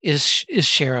is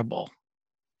shareable.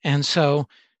 And so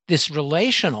this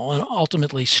relational and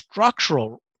ultimately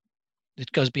structural,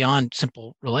 it goes beyond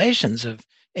simple relations of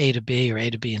A to B or A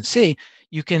to B and C,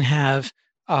 you can have,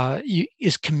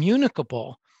 is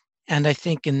communicable. And I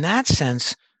think in that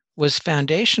sense was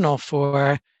foundational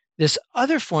for this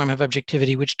other form of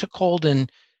objectivity, which took hold in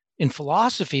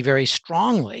philosophy very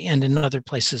strongly and in other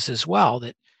places as well,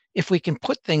 that if we can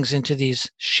put things into these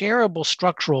shareable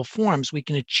structural forms, we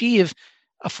can achieve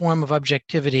a form of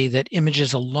objectivity that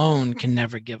images alone can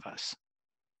never give us.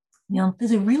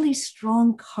 There's a really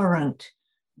strong current,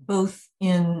 both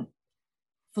in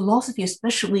philosophy,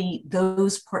 especially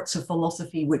those parts of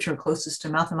philosophy which are closest to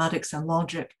mathematics and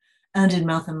logic, and in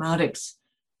mathematics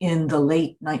in the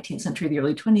late 19th century, the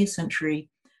early 20th century,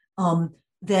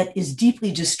 that is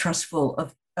deeply distrustful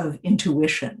of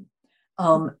intuition.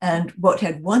 And what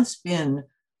had once been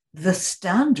the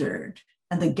standard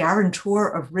and the guarantor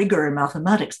of rigor in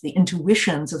mathematics, the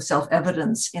intuitions of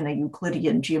self-evidence in a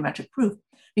Euclidean geometric proof,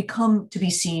 become to be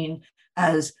seen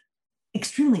as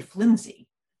extremely flimsy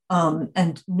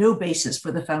and no basis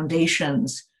for the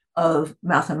foundations of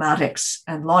mathematics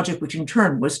and logic, which in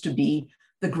turn was to be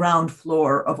the ground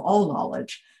floor of all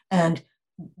knowledge. And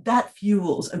that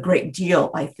fuels a great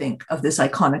deal, I think, of this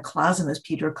iconoclasm, as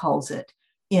Peter calls it,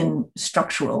 in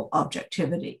structural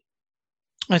objectivity.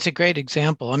 That's a great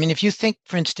example. I mean, if you think,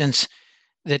 for instance,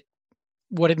 that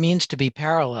what it means to be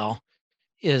parallel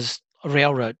is a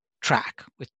railroad track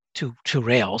with two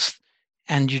rails,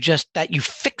 and you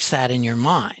fix that in your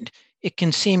mind, it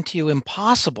can seem to you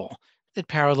impossible that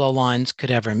parallel lines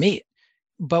could ever meet.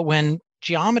 But when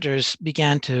geometers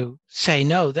began to say,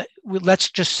 no,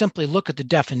 let's just simply look at the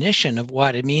definition of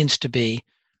what it means to be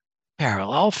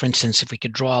parallel. For instance, if we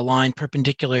could draw a line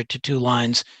perpendicular to two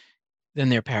lines, then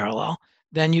they're parallel.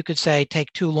 Then you could say,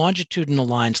 take two longitudinal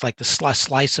lines like the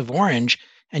slice of orange,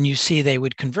 and you see they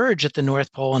would converge at the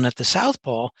North Pole and at the South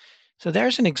Pole. So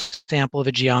there's an example of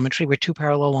a geometry where two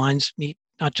parallel lines meet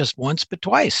not just once, but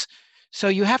twice. So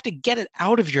you have to get it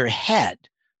out of your head.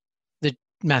 The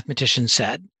mathematician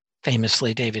said,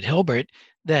 famously, David Hilbert,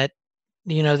 that,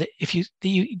 that if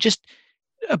you just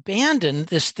abandon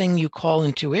this thing you call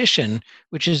intuition,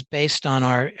 which is based on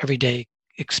our everyday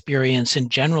experience and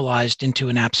generalized into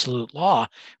an absolute law.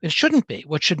 It shouldn't be.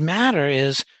 What should matter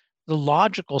is the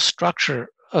logical structure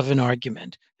of an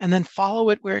argument, and then follow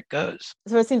it where it goes.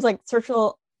 So it seems like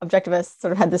structural objectivists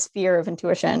sort of had this fear of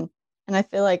intuition, and I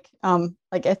feel like I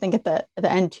think at the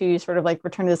end too, sort of like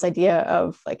return to this idea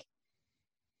of like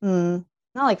not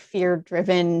like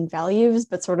fear-driven values,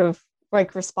 but sort of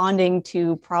like responding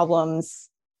to problems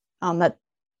that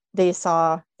they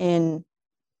saw in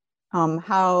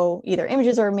how either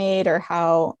images are made or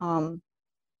how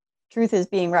truth is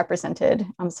being represented.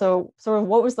 So sort of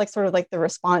what was like sort of like the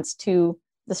response to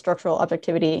the structural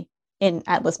objectivity in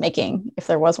atlas making, if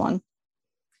there was one?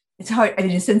 It's hard. In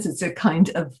a sense, it's a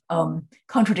kind of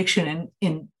contradiction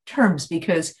in terms,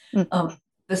 because the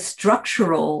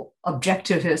structural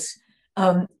objectivists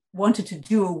wanted to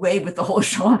do away with the whole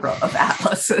genre of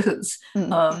atlases.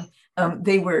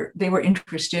 They were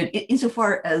interested,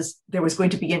 insofar as there was going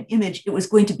to be an image, it was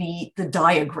going to be the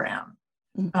diagram.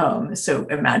 So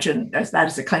imagine that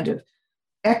as a kind of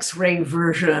X-ray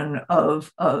version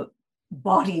of a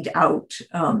bodied out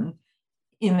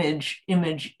image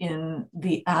in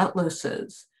the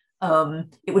atlases.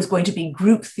 It was going to be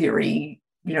group theory,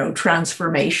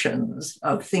 transformations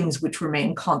of things which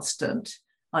remain constant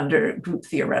under group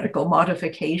theoretical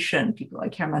modification. People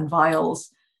like Hermann Weil's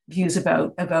views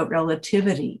about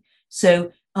relativity.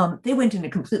 So they went in a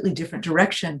completely different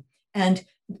direction. And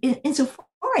insofar,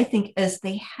 I think, as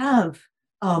they have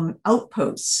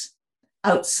outposts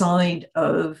outside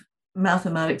of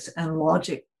mathematics and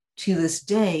logic to this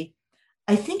day,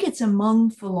 I think it's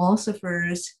among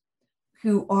philosophers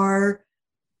who are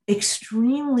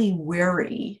extremely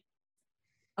wary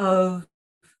of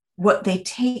what they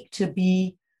take to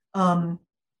be a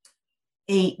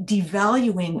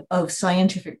devaluing of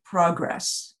scientific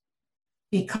progress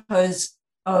because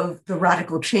of the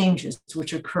radical changes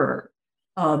which occur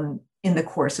in the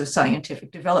course of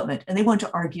scientific development. And they want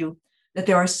to argue that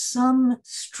there are some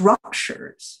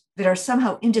structures that are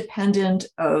somehow independent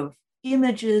of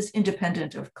images,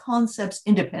 independent of concepts,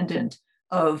 independent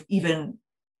of even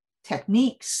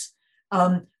techniques,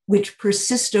 which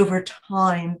persist over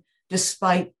time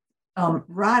despite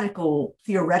radical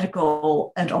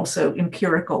theoretical and also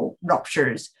empirical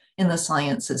ruptures in the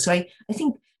sciences. So I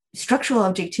think structural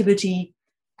objectivity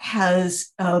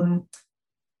has more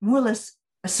or less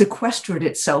sequestered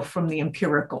itself from the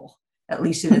empirical, at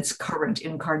least in its current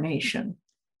incarnation.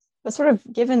 But sort of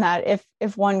given that,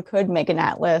 if one could make an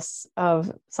atlas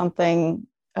of something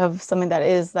that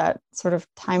is that sort of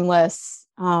timeless,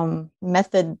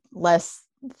 methodless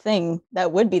thing,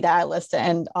 that would be the atlas to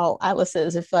end all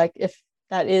atlases. If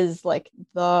that is like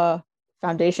the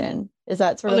foundation, is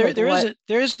that sort of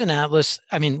there is an atlas.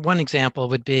 I mean, one example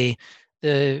would be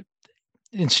in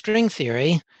string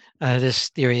theory, this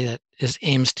theory that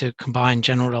aims to combine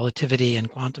general relativity and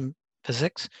quantum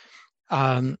physics.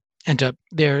 And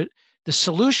the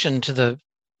solution to the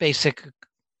basic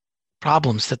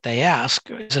problems that they ask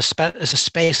is a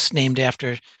space named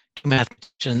after two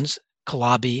mathematicians,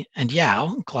 Calabi and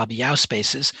Yau, Calabi-Yau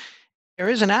spaces. There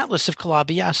is an atlas of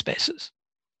Calabi-Yau spaces.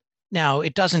 Now,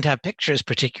 it doesn't have pictures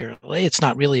particularly. It's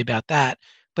not really about that,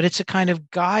 but it's a kind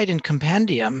of guide and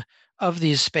compendium of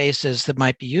these spaces that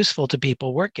might be useful to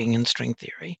people working in string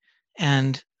theory.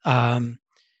 And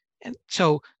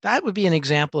so that would be an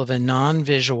example of a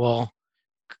non-visual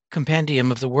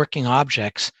compendium of the working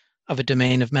objects of a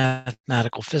domain of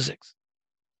mathematical physics.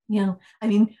 Yeah, I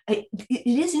mean, it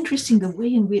is interesting the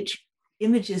way in which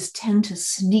images tend to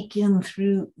sneak in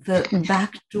through the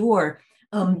back door.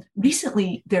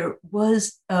 Recently, there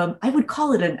was, I would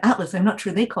call it an atlas. I'm not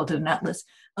sure they called it an atlas.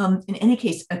 In any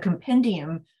case, a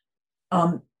compendium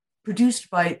produced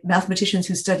by mathematicians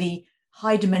who study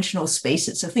high dimensional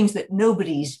spaces, so things that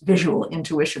nobody's visual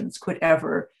intuitions could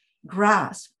ever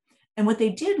grasp. And what they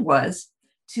did was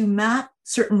to map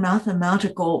certain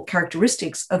mathematical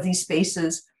characteristics of these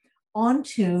spaces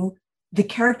onto the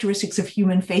characteristics of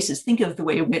human faces. Think of the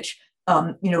way in which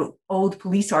old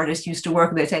police artists used to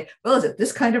work. They say, well, is it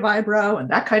this kind of eyebrow and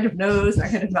that kind of nose,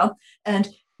 that kind of mouth? And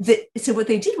so what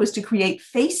they did was to create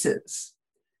faces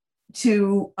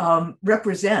to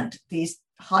represent these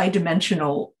high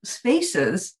dimensional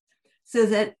spaces so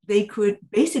that they could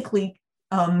basically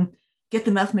get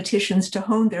the mathematicians to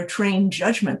hone their trained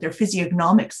judgment, their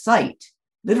physiognomic sight,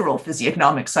 literal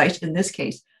physiognomic sight in this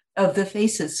case, of the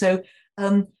faces. So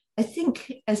I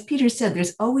think, as Peter said,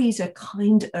 there's always a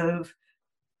kind of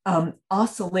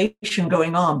oscillation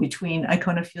going on between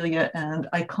iconophilia and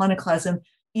iconoclasm,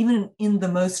 even in the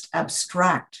most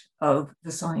abstract of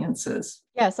the sciences.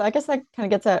 Yeah, so I guess that kind of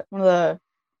gets at one of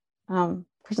the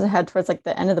questions I had towards like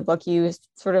the end of the book. You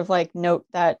sort of like note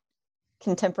that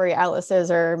contemporary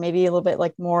atlases are maybe a little bit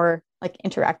like more like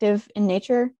interactive in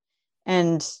nature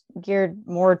and geared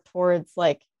more towards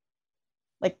like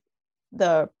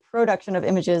the production of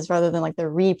images rather than like the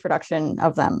reproduction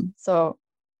of them. So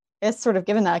it's sort of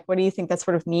given that, like, what do you think that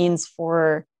sort of means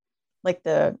for like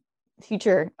the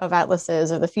future of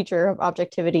atlases or the future of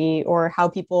objectivity, or how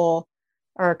people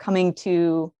are coming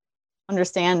to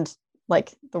understand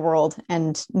like the world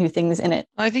and new things in it?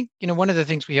 I think, one of the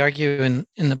things we argue in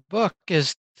the book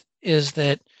is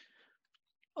that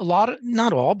a lot of,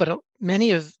 not all, but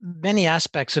many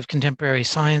aspects of contemporary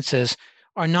sciences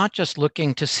are not just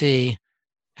looking to see,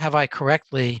 have I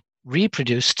correctly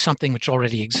reproduced something which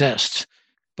already exists,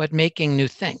 but making new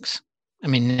things. I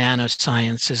mean,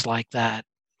 nanoscience is like that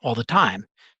all the time.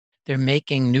 They're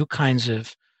making new kinds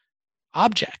of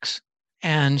objects.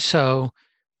 And so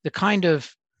the kind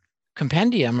of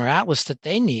compendium or atlas that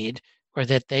they need or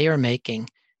that they are making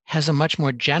has a much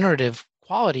more generative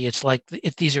quality. It's like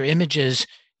if these are images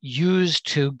used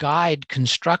to guide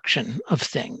construction of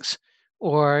things,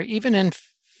 or even in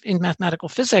mathematical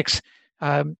physics,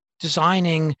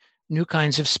 designing new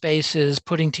kinds of spaces,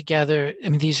 putting together, I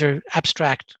mean, these are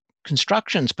abstract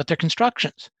constructions, but they're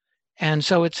constructions. And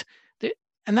so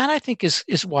and that I think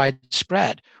is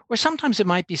widespread. Or sometimes it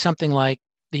might be something like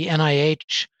the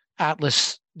NIH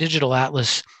atlas, digital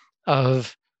atlas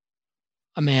of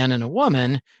a man and a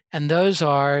woman, and those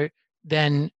are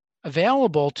then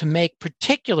available to make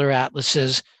particular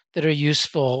atlases that are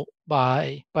useful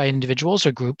by individuals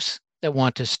or groups that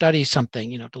want to study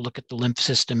something, to look at the lymph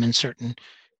system in certain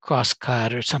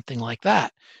crosscut or something like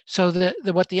that. So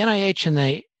what the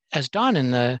NIH has done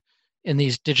in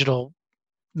these digital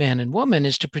man and woman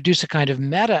is to produce a kind of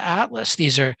meta atlas.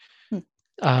 These are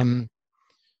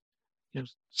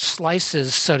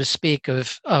slices, so to speak,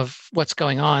 of what's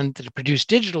going on that are produced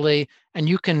digitally, and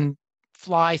you can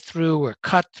fly through or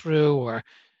cut through or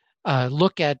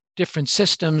look at different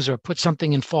systems or put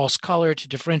something in false color to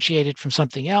differentiate it from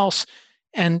something else.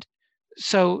 And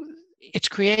so it's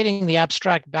creating the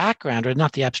abstract background, or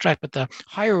not the abstract, but the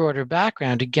higher order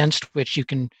background against which you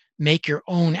can make your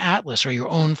own atlas or your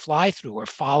own fly through or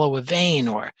follow a vein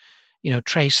or,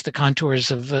 trace the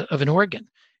contours of an organ.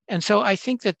 And so I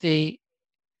think that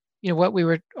what we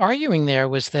were arguing there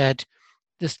was that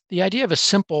the idea of a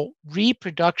simple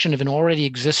reproduction of an already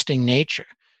existing nature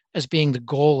as being the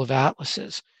goal of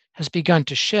atlases has begun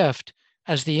to shift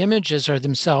as the images are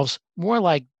themselves more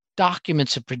like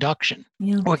documents of production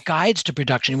or guides to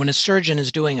production. When a surgeon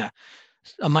is doing a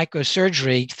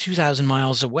microsurgery 2,000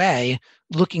 miles away,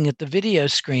 looking at the video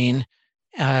screen,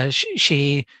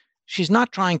 she's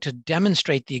not trying to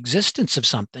demonstrate the existence of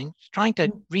something. She's trying to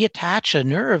reattach a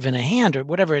nerve in a hand or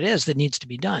whatever it is that needs to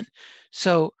be done.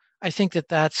 So I think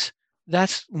that's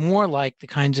more like the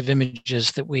kinds of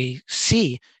images that we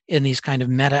see in these kind of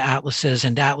meta atlases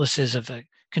and atlases of a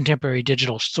contemporary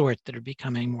digital sort that are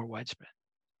becoming more widespread.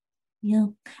 Yeah,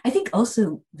 I think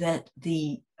also that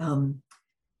the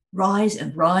rise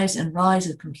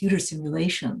of computer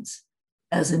simulations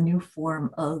as a new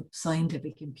form of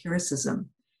scientific empiricism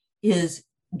is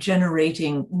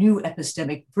generating new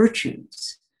epistemic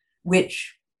virtues,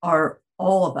 which are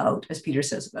all about, as Peter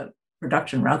says, about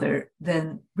production rather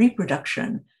than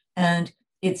reproduction. And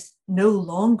it's no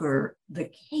longer the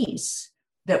case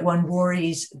that one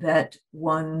worries that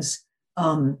one's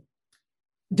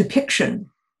depiction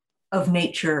of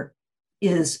nature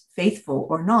is faithful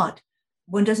or not.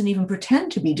 One doesn't even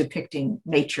pretend to be depicting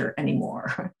nature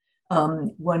anymore.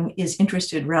 One is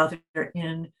interested rather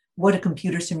in what a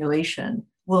computer simulation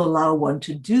will allow one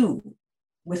to do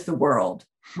with the world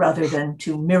rather than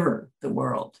to mirror the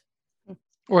world.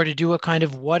 Or to do a kind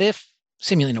of what if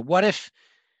simulation. What if,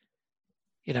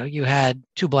 you had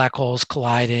two black holes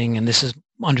colliding, and this is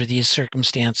under these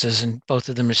circumstances, and both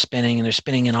of them are spinning, and they're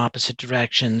spinning in opposite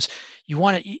directions. You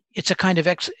want to, it's a kind of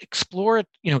exploration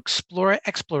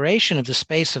of the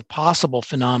space of possible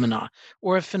phenomena,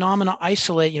 or if phenomena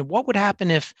isolate, what would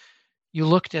happen if you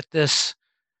looked at this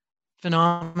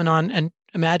phenomenon and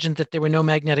imagined that there were no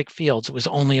magnetic fields, it was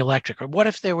only electric? Or what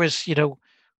if there was,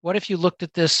 what if you looked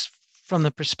at this from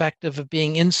the perspective of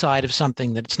being inside of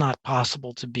something that it's not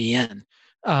possible to be in?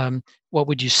 What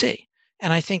would you see?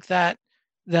 And I think that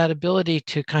ability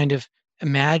to kind of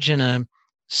imagine a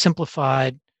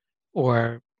simplified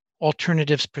or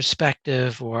alternatives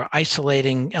perspective or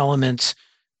isolating elements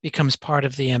becomes part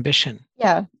of the ambition.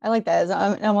 Yeah, I like that.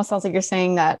 It almost sounds like you're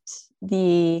saying that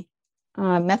the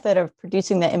method of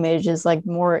producing the image is like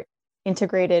more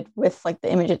integrated with like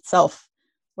the image itself,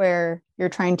 where you're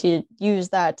trying to use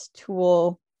that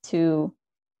tool to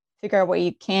figure out what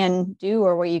you can do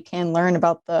or what you can learn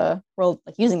about the world,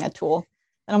 like using that tool.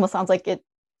 It almost sounds like it.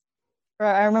 Or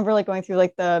I remember like going through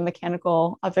like the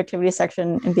mechanical objectivity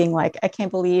section and being like, I can't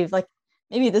believe, like,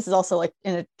 maybe this is also like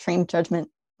in a trained judgment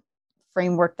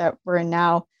framework that we're in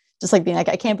now, just like being like,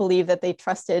 I can't believe that they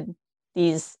trusted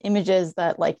these images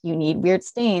that like you need weird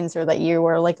stains, or that you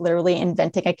were like literally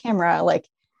inventing a camera. Like,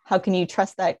 how can you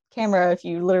trust that camera if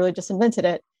you literally just invented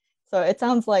it? So it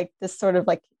sounds like this sort of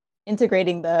like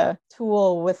integrating the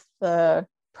tool with the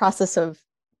process of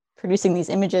producing these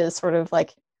images sort of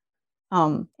like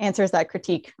answers that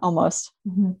critique almost.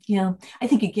 Mm-hmm. Yeah, I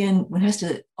think again, one has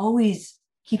to always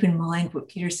keep in mind what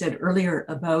Peter said earlier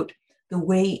about the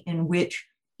way in which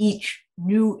each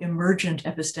new emergent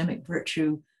epistemic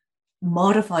virtue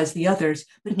modifies the others,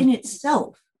 but in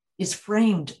itself is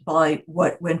framed by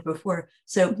what went before.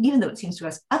 So even though it seems to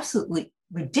us absolutely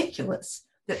ridiculous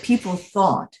that people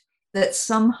thought that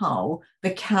somehow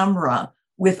the camera,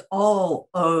 with all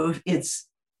of its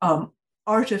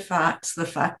artifacts, the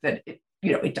fact that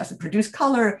it doesn't produce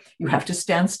color, you have to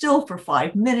stand still for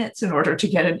 5 minutes in order to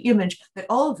get an image, that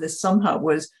all of this somehow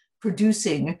was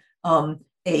producing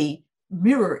a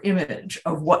mirror image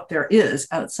of what there is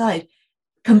outside.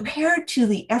 Compared to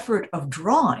the effort of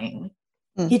drawing,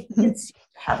 it did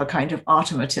have a kind of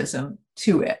automatism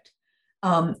to it.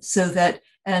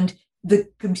 And the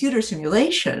computer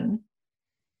simulation,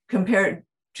 compared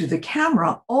to the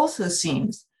camera, also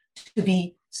seems to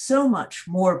be so much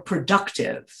more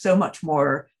productive, so much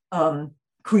more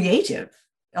creative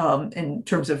in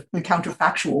terms of the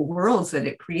counterfactual worlds that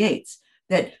it creates,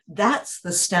 that's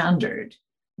the standard,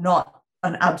 not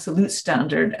an absolute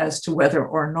standard as to whether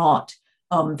or not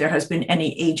there has been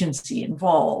any agency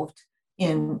involved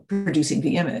in producing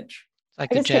the image.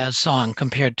 Like a jazz song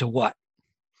compared to what?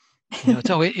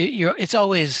 It's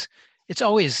always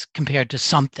compared to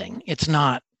something. It's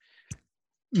not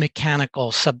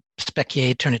mechanical sub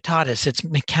specie eternitatis. It's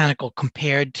mechanical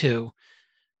compared to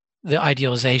the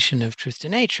idealization of truth to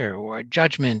nature, or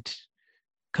judgment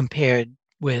compared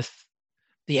with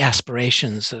the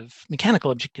aspirations of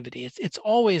mechanical objectivity. It's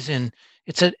always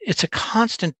it's a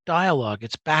constant dialogue.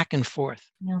 It's back and forth.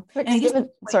 Yeah.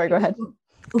 Sorry, go ahead.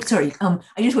 Oh, sorry. I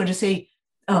just wanted to say,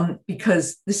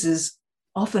 because this is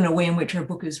often a way in which our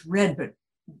book is read, but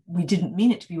we didn't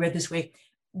mean it to be read this way.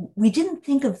 We didn't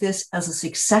think of this as a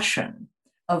succession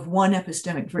of one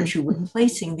epistemic virtue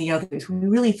replacing the others. We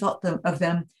really thought of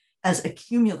them as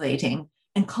accumulating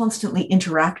and constantly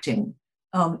interacting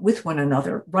with one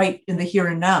another, right in the here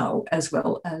and now, as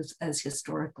well as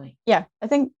historically. Yeah, I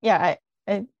think, I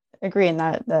agree in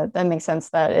that makes sense,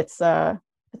 that it's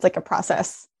like a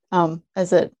process,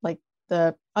 as it, like,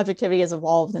 the objectivity has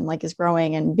evolved and like is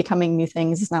growing and becoming new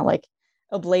things. It's not like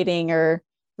ablating or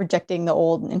rejecting the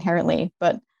old inherently.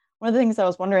 But one of the things I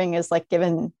was wondering is, like,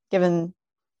 given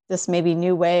this maybe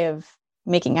new way of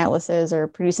making atlases or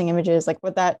producing images, like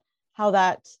how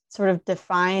that sort of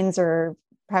defines or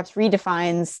perhaps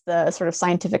redefines the sort of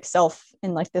scientific self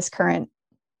in like this current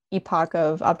epoch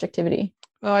of objectivity.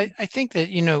 Well, I think that,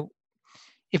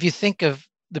 if you think of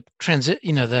the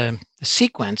the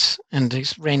sequence, and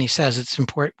as Rainey says, it's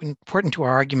important to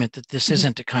our argument that this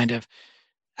isn't a kind of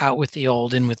out with the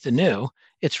old, in with the new.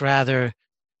 It's rather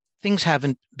things have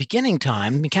a beginning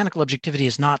time. Mechanical objectivity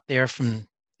is not there from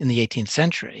in the 18th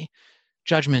century.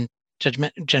 Judgmental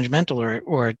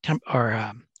or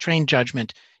trained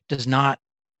judgment does not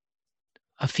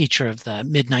a feature of the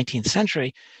mid 19th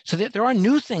century. So there are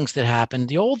new things that happen.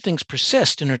 The old things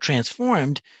persist and are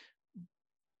transformed,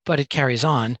 but it carries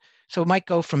on. So it might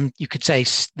go from, you could say,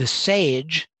 the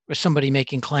sage, or somebody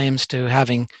making claims to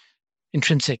having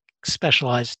intrinsic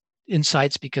specialized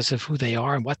insights because of who they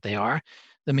are and what they are.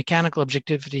 The mechanical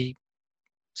objectivity,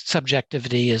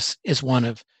 subjectivity is one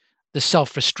of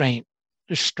the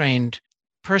restrained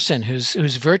person whose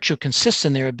virtue consists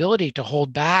in their ability to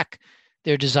hold back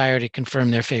their desire to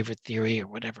confirm their favorite theory or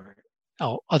whatever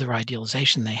other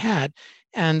idealization they had.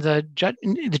 And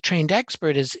the trained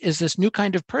expert is this new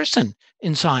kind of person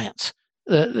in science.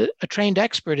 A trained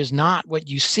expert is not what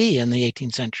you see in the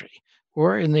 18th century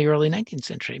or in the early 19th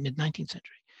century, mid-19th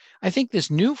century. I think this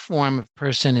new form of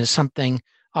person is something,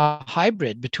 a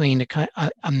hybrid between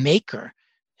a maker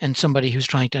and somebody who's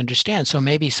trying to understand. So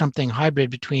maybe something hybrid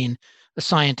between a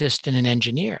scientist and an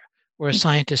engineer, or a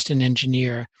scientist and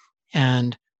engineer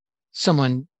and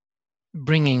someone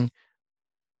bringing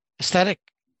aesthetic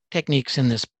techniques in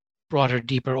this broader,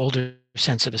 deeper, older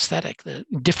sense of aesthetic, the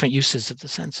different uses of the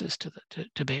senses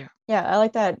to bear. Yeah, I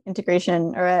like that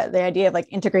integration, or the idea of like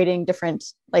integrating different,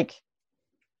 like,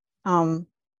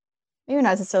 maybe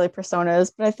not necessarily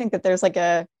personas, but I think that there's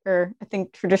I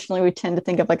think traditionally we tend to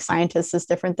think of like scientists as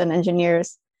different than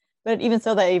engineers, but even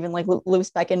so, that even like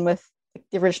loops back in with like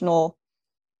the original,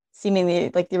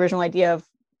 seemingly like the original idea of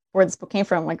where this book came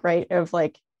from, like, right, of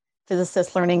like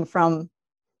physicists learning from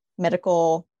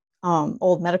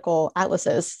old medical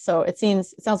atlases. So it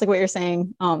sounds like what you're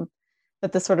saying,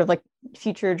 that this sort of like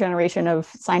future generation of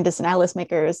scientists and atlas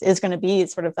makers is going to be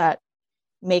sort of that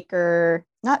maker,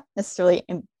 not necessarily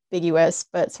ambiguous,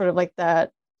 but sort of like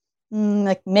that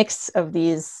like mix of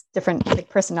these different like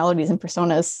personalities and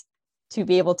personas to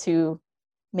be able to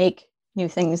make new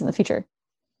things in the future.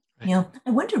 Yeah, I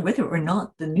wonder whether or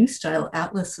not the new style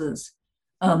atlases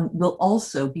will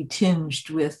also be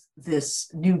tinged with this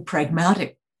new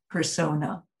pragmatic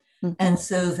persona. Mm-hmm. And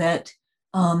so that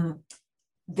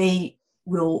they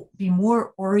will be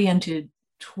more oriented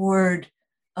toward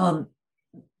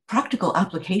practical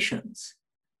applications,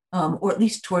 or at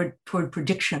least toward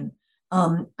prediction.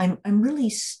 I'm really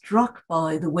struck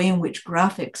by the way in which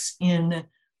graphics in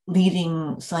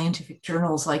leading scientific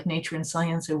journals like Nature and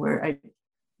Science, where I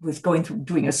was going through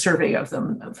doing a survey of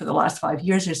them for the last 5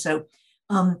 years or so,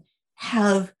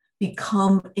 have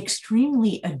become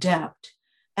extremely adept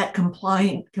at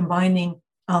combining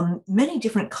many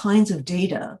different kinds of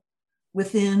data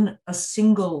within a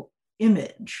single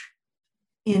image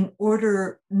in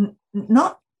order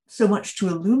not so much to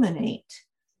illuminate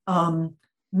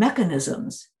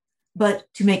mechanisms, but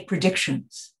to make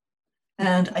predictions.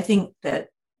 And I think that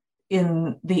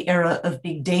in the era of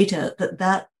big data,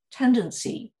 that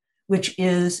tendency, which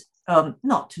is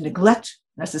not to neglect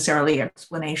necessarily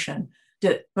explanation,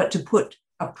 but to put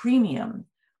a premium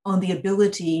on the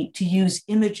ability to use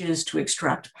images to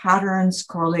extract patterns,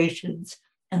 correlations,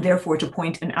 and therefore to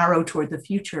point an arrow toward the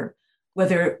future,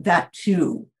 whether that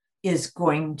too is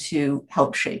going to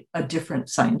help shape a different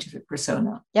scientific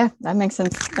persona. Yeah, that makes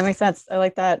sense. I like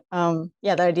that. The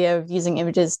idea of using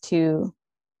images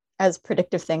as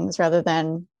predictive things rather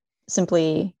than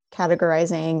simply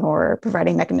categorizing or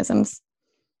providing mechanisms.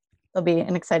 That'll be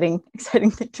an exciting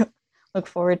thing to look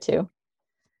forward to.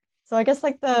 So I guess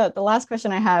like the last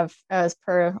question I have, as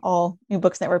per all New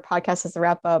Books Network podcasts as a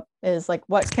wrap up, is like,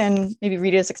 what can maybe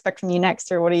readers expect from you next,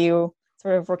 or what are you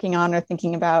sort of working on or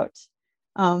thinking about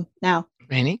now?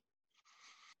 Rainey?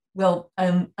 Well,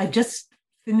 I just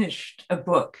finished a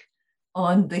book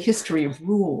on the history of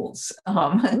rules.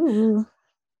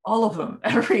 All of them,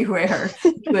 everywhere.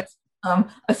 It's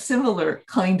a similar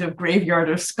kind of graveyard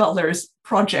of scholars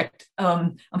project.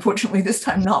 Unfortunately, this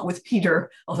time not with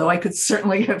Peter, although I could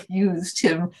certainly have used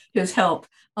his help.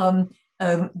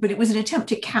 But it was an attempt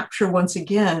to capture once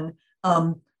again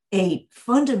a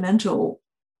fundamental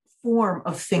form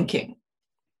of thinking,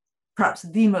 perhaps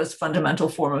the most fundamental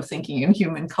form of thinking in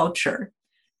human culture,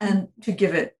 and to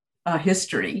give it a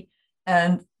history.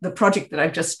 And the project that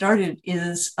I've just started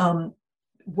is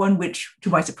one which, to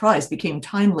my surprise, became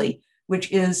timely,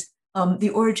 which is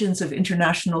the origins of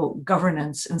international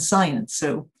governance and science.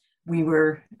 So we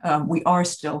are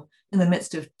still in the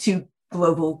midst of two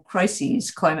global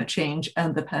crises, climate change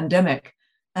and the pandemic.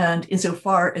 And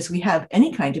insofar as we have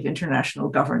any kind of international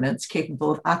governance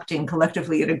capable of acting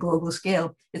collectively at a global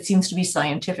scale, it seems to be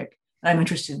scientific. And I'm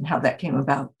interested in how that came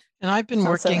about. And I've been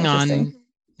working on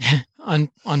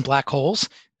black holes.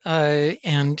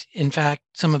 And in fact,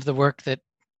 some of the work that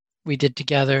we did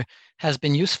together has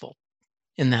been useful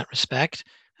in that respect,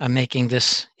 making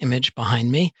this image behind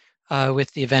me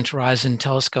with the Event Horizon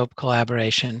Telescope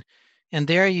collaboration. And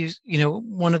there,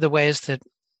 one of the ways that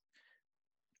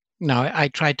I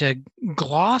tried to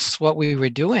gloss what we were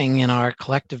doing in our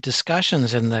collective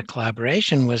discussions in the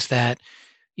collaboration was that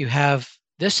you have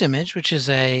this image, which is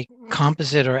a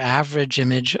composite or average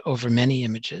image over many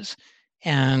images.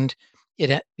 And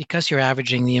because you're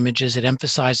averaging the images, it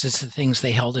emphasizes the things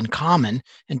they held in common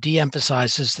and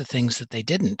de-emphasizes the things that they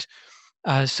didn't.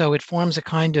 So it forms a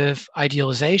kind of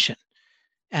idealization.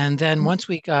 And then once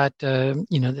we got,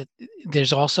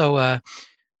 there's also,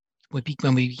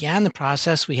 when we began the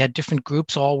process, we had different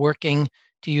groups all working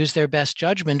to use their best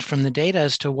judgment from the data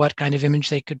as to what kind of image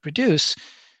they could produce.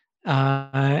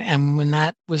 And when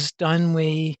that was done,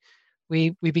 we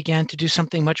began to do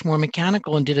something much more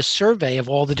mechanical and did a survey of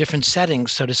all the different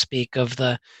settings, so to speak, of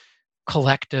the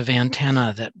collective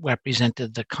antenna that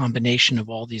represented the combination of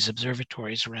all these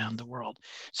observatories around the world.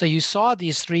 So you saw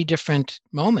these three different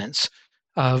moments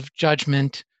of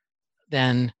judgment,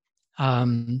 then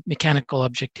mechanical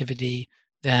objectivity,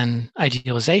 then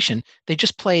idealization. They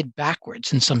just played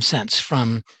backwards in some sense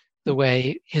from the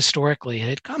way historically it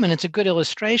had come. And it's a good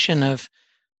illustration of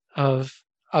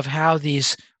how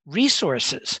these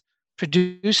resources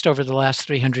produced over the last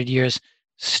 300 years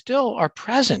still are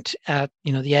present at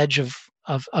the edge of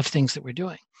things that we're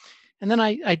doing. And then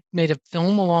I made a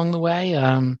film along the way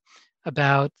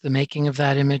about the making of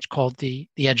that image called The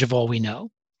Edge of All We Know.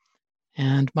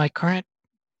 And my current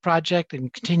project,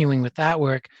 and continuing with that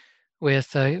work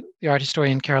with the art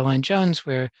historian Caroline Jones,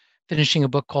 we're finishing a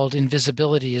book called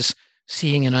Invisibility is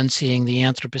Seeing and Unseeing the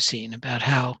Anthropocene, about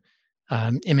how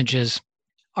images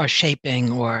are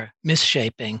shaping or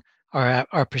misshaping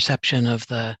our perception of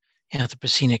the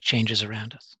anthropocenic changes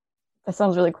around us. That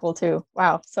sounds really cool too.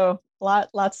 Wow. So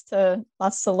lots to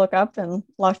look up and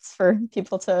lots for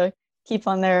people to keep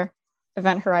on their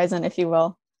event horizon, if you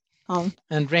will.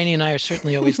 And Rainey and I are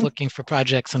certainly always looking for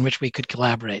projects on which we could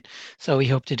collaborate. So we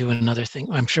hope to do another thing.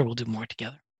 I'm sure we'll do more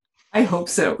together. I hope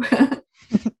so. All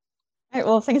right.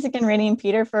 Well, thanks again, Rainey and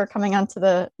Peter, for coming on to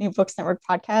the New Books Network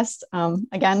podcast.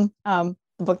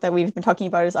 The book that we've been talking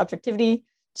about is Objectivity,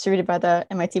 distributed by the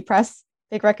MIT Press.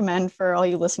 Big recommend for all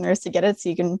you listeners to get it so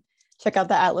you can check out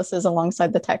the atlases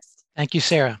alongside the text. Thank you,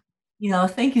 Sarah.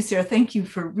 Thank you, Sarah. Thank you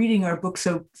for reading our book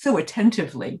so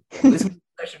attentively. It was a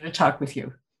pleasure to talk with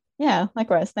you. Yeah,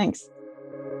 likewise. Thanks.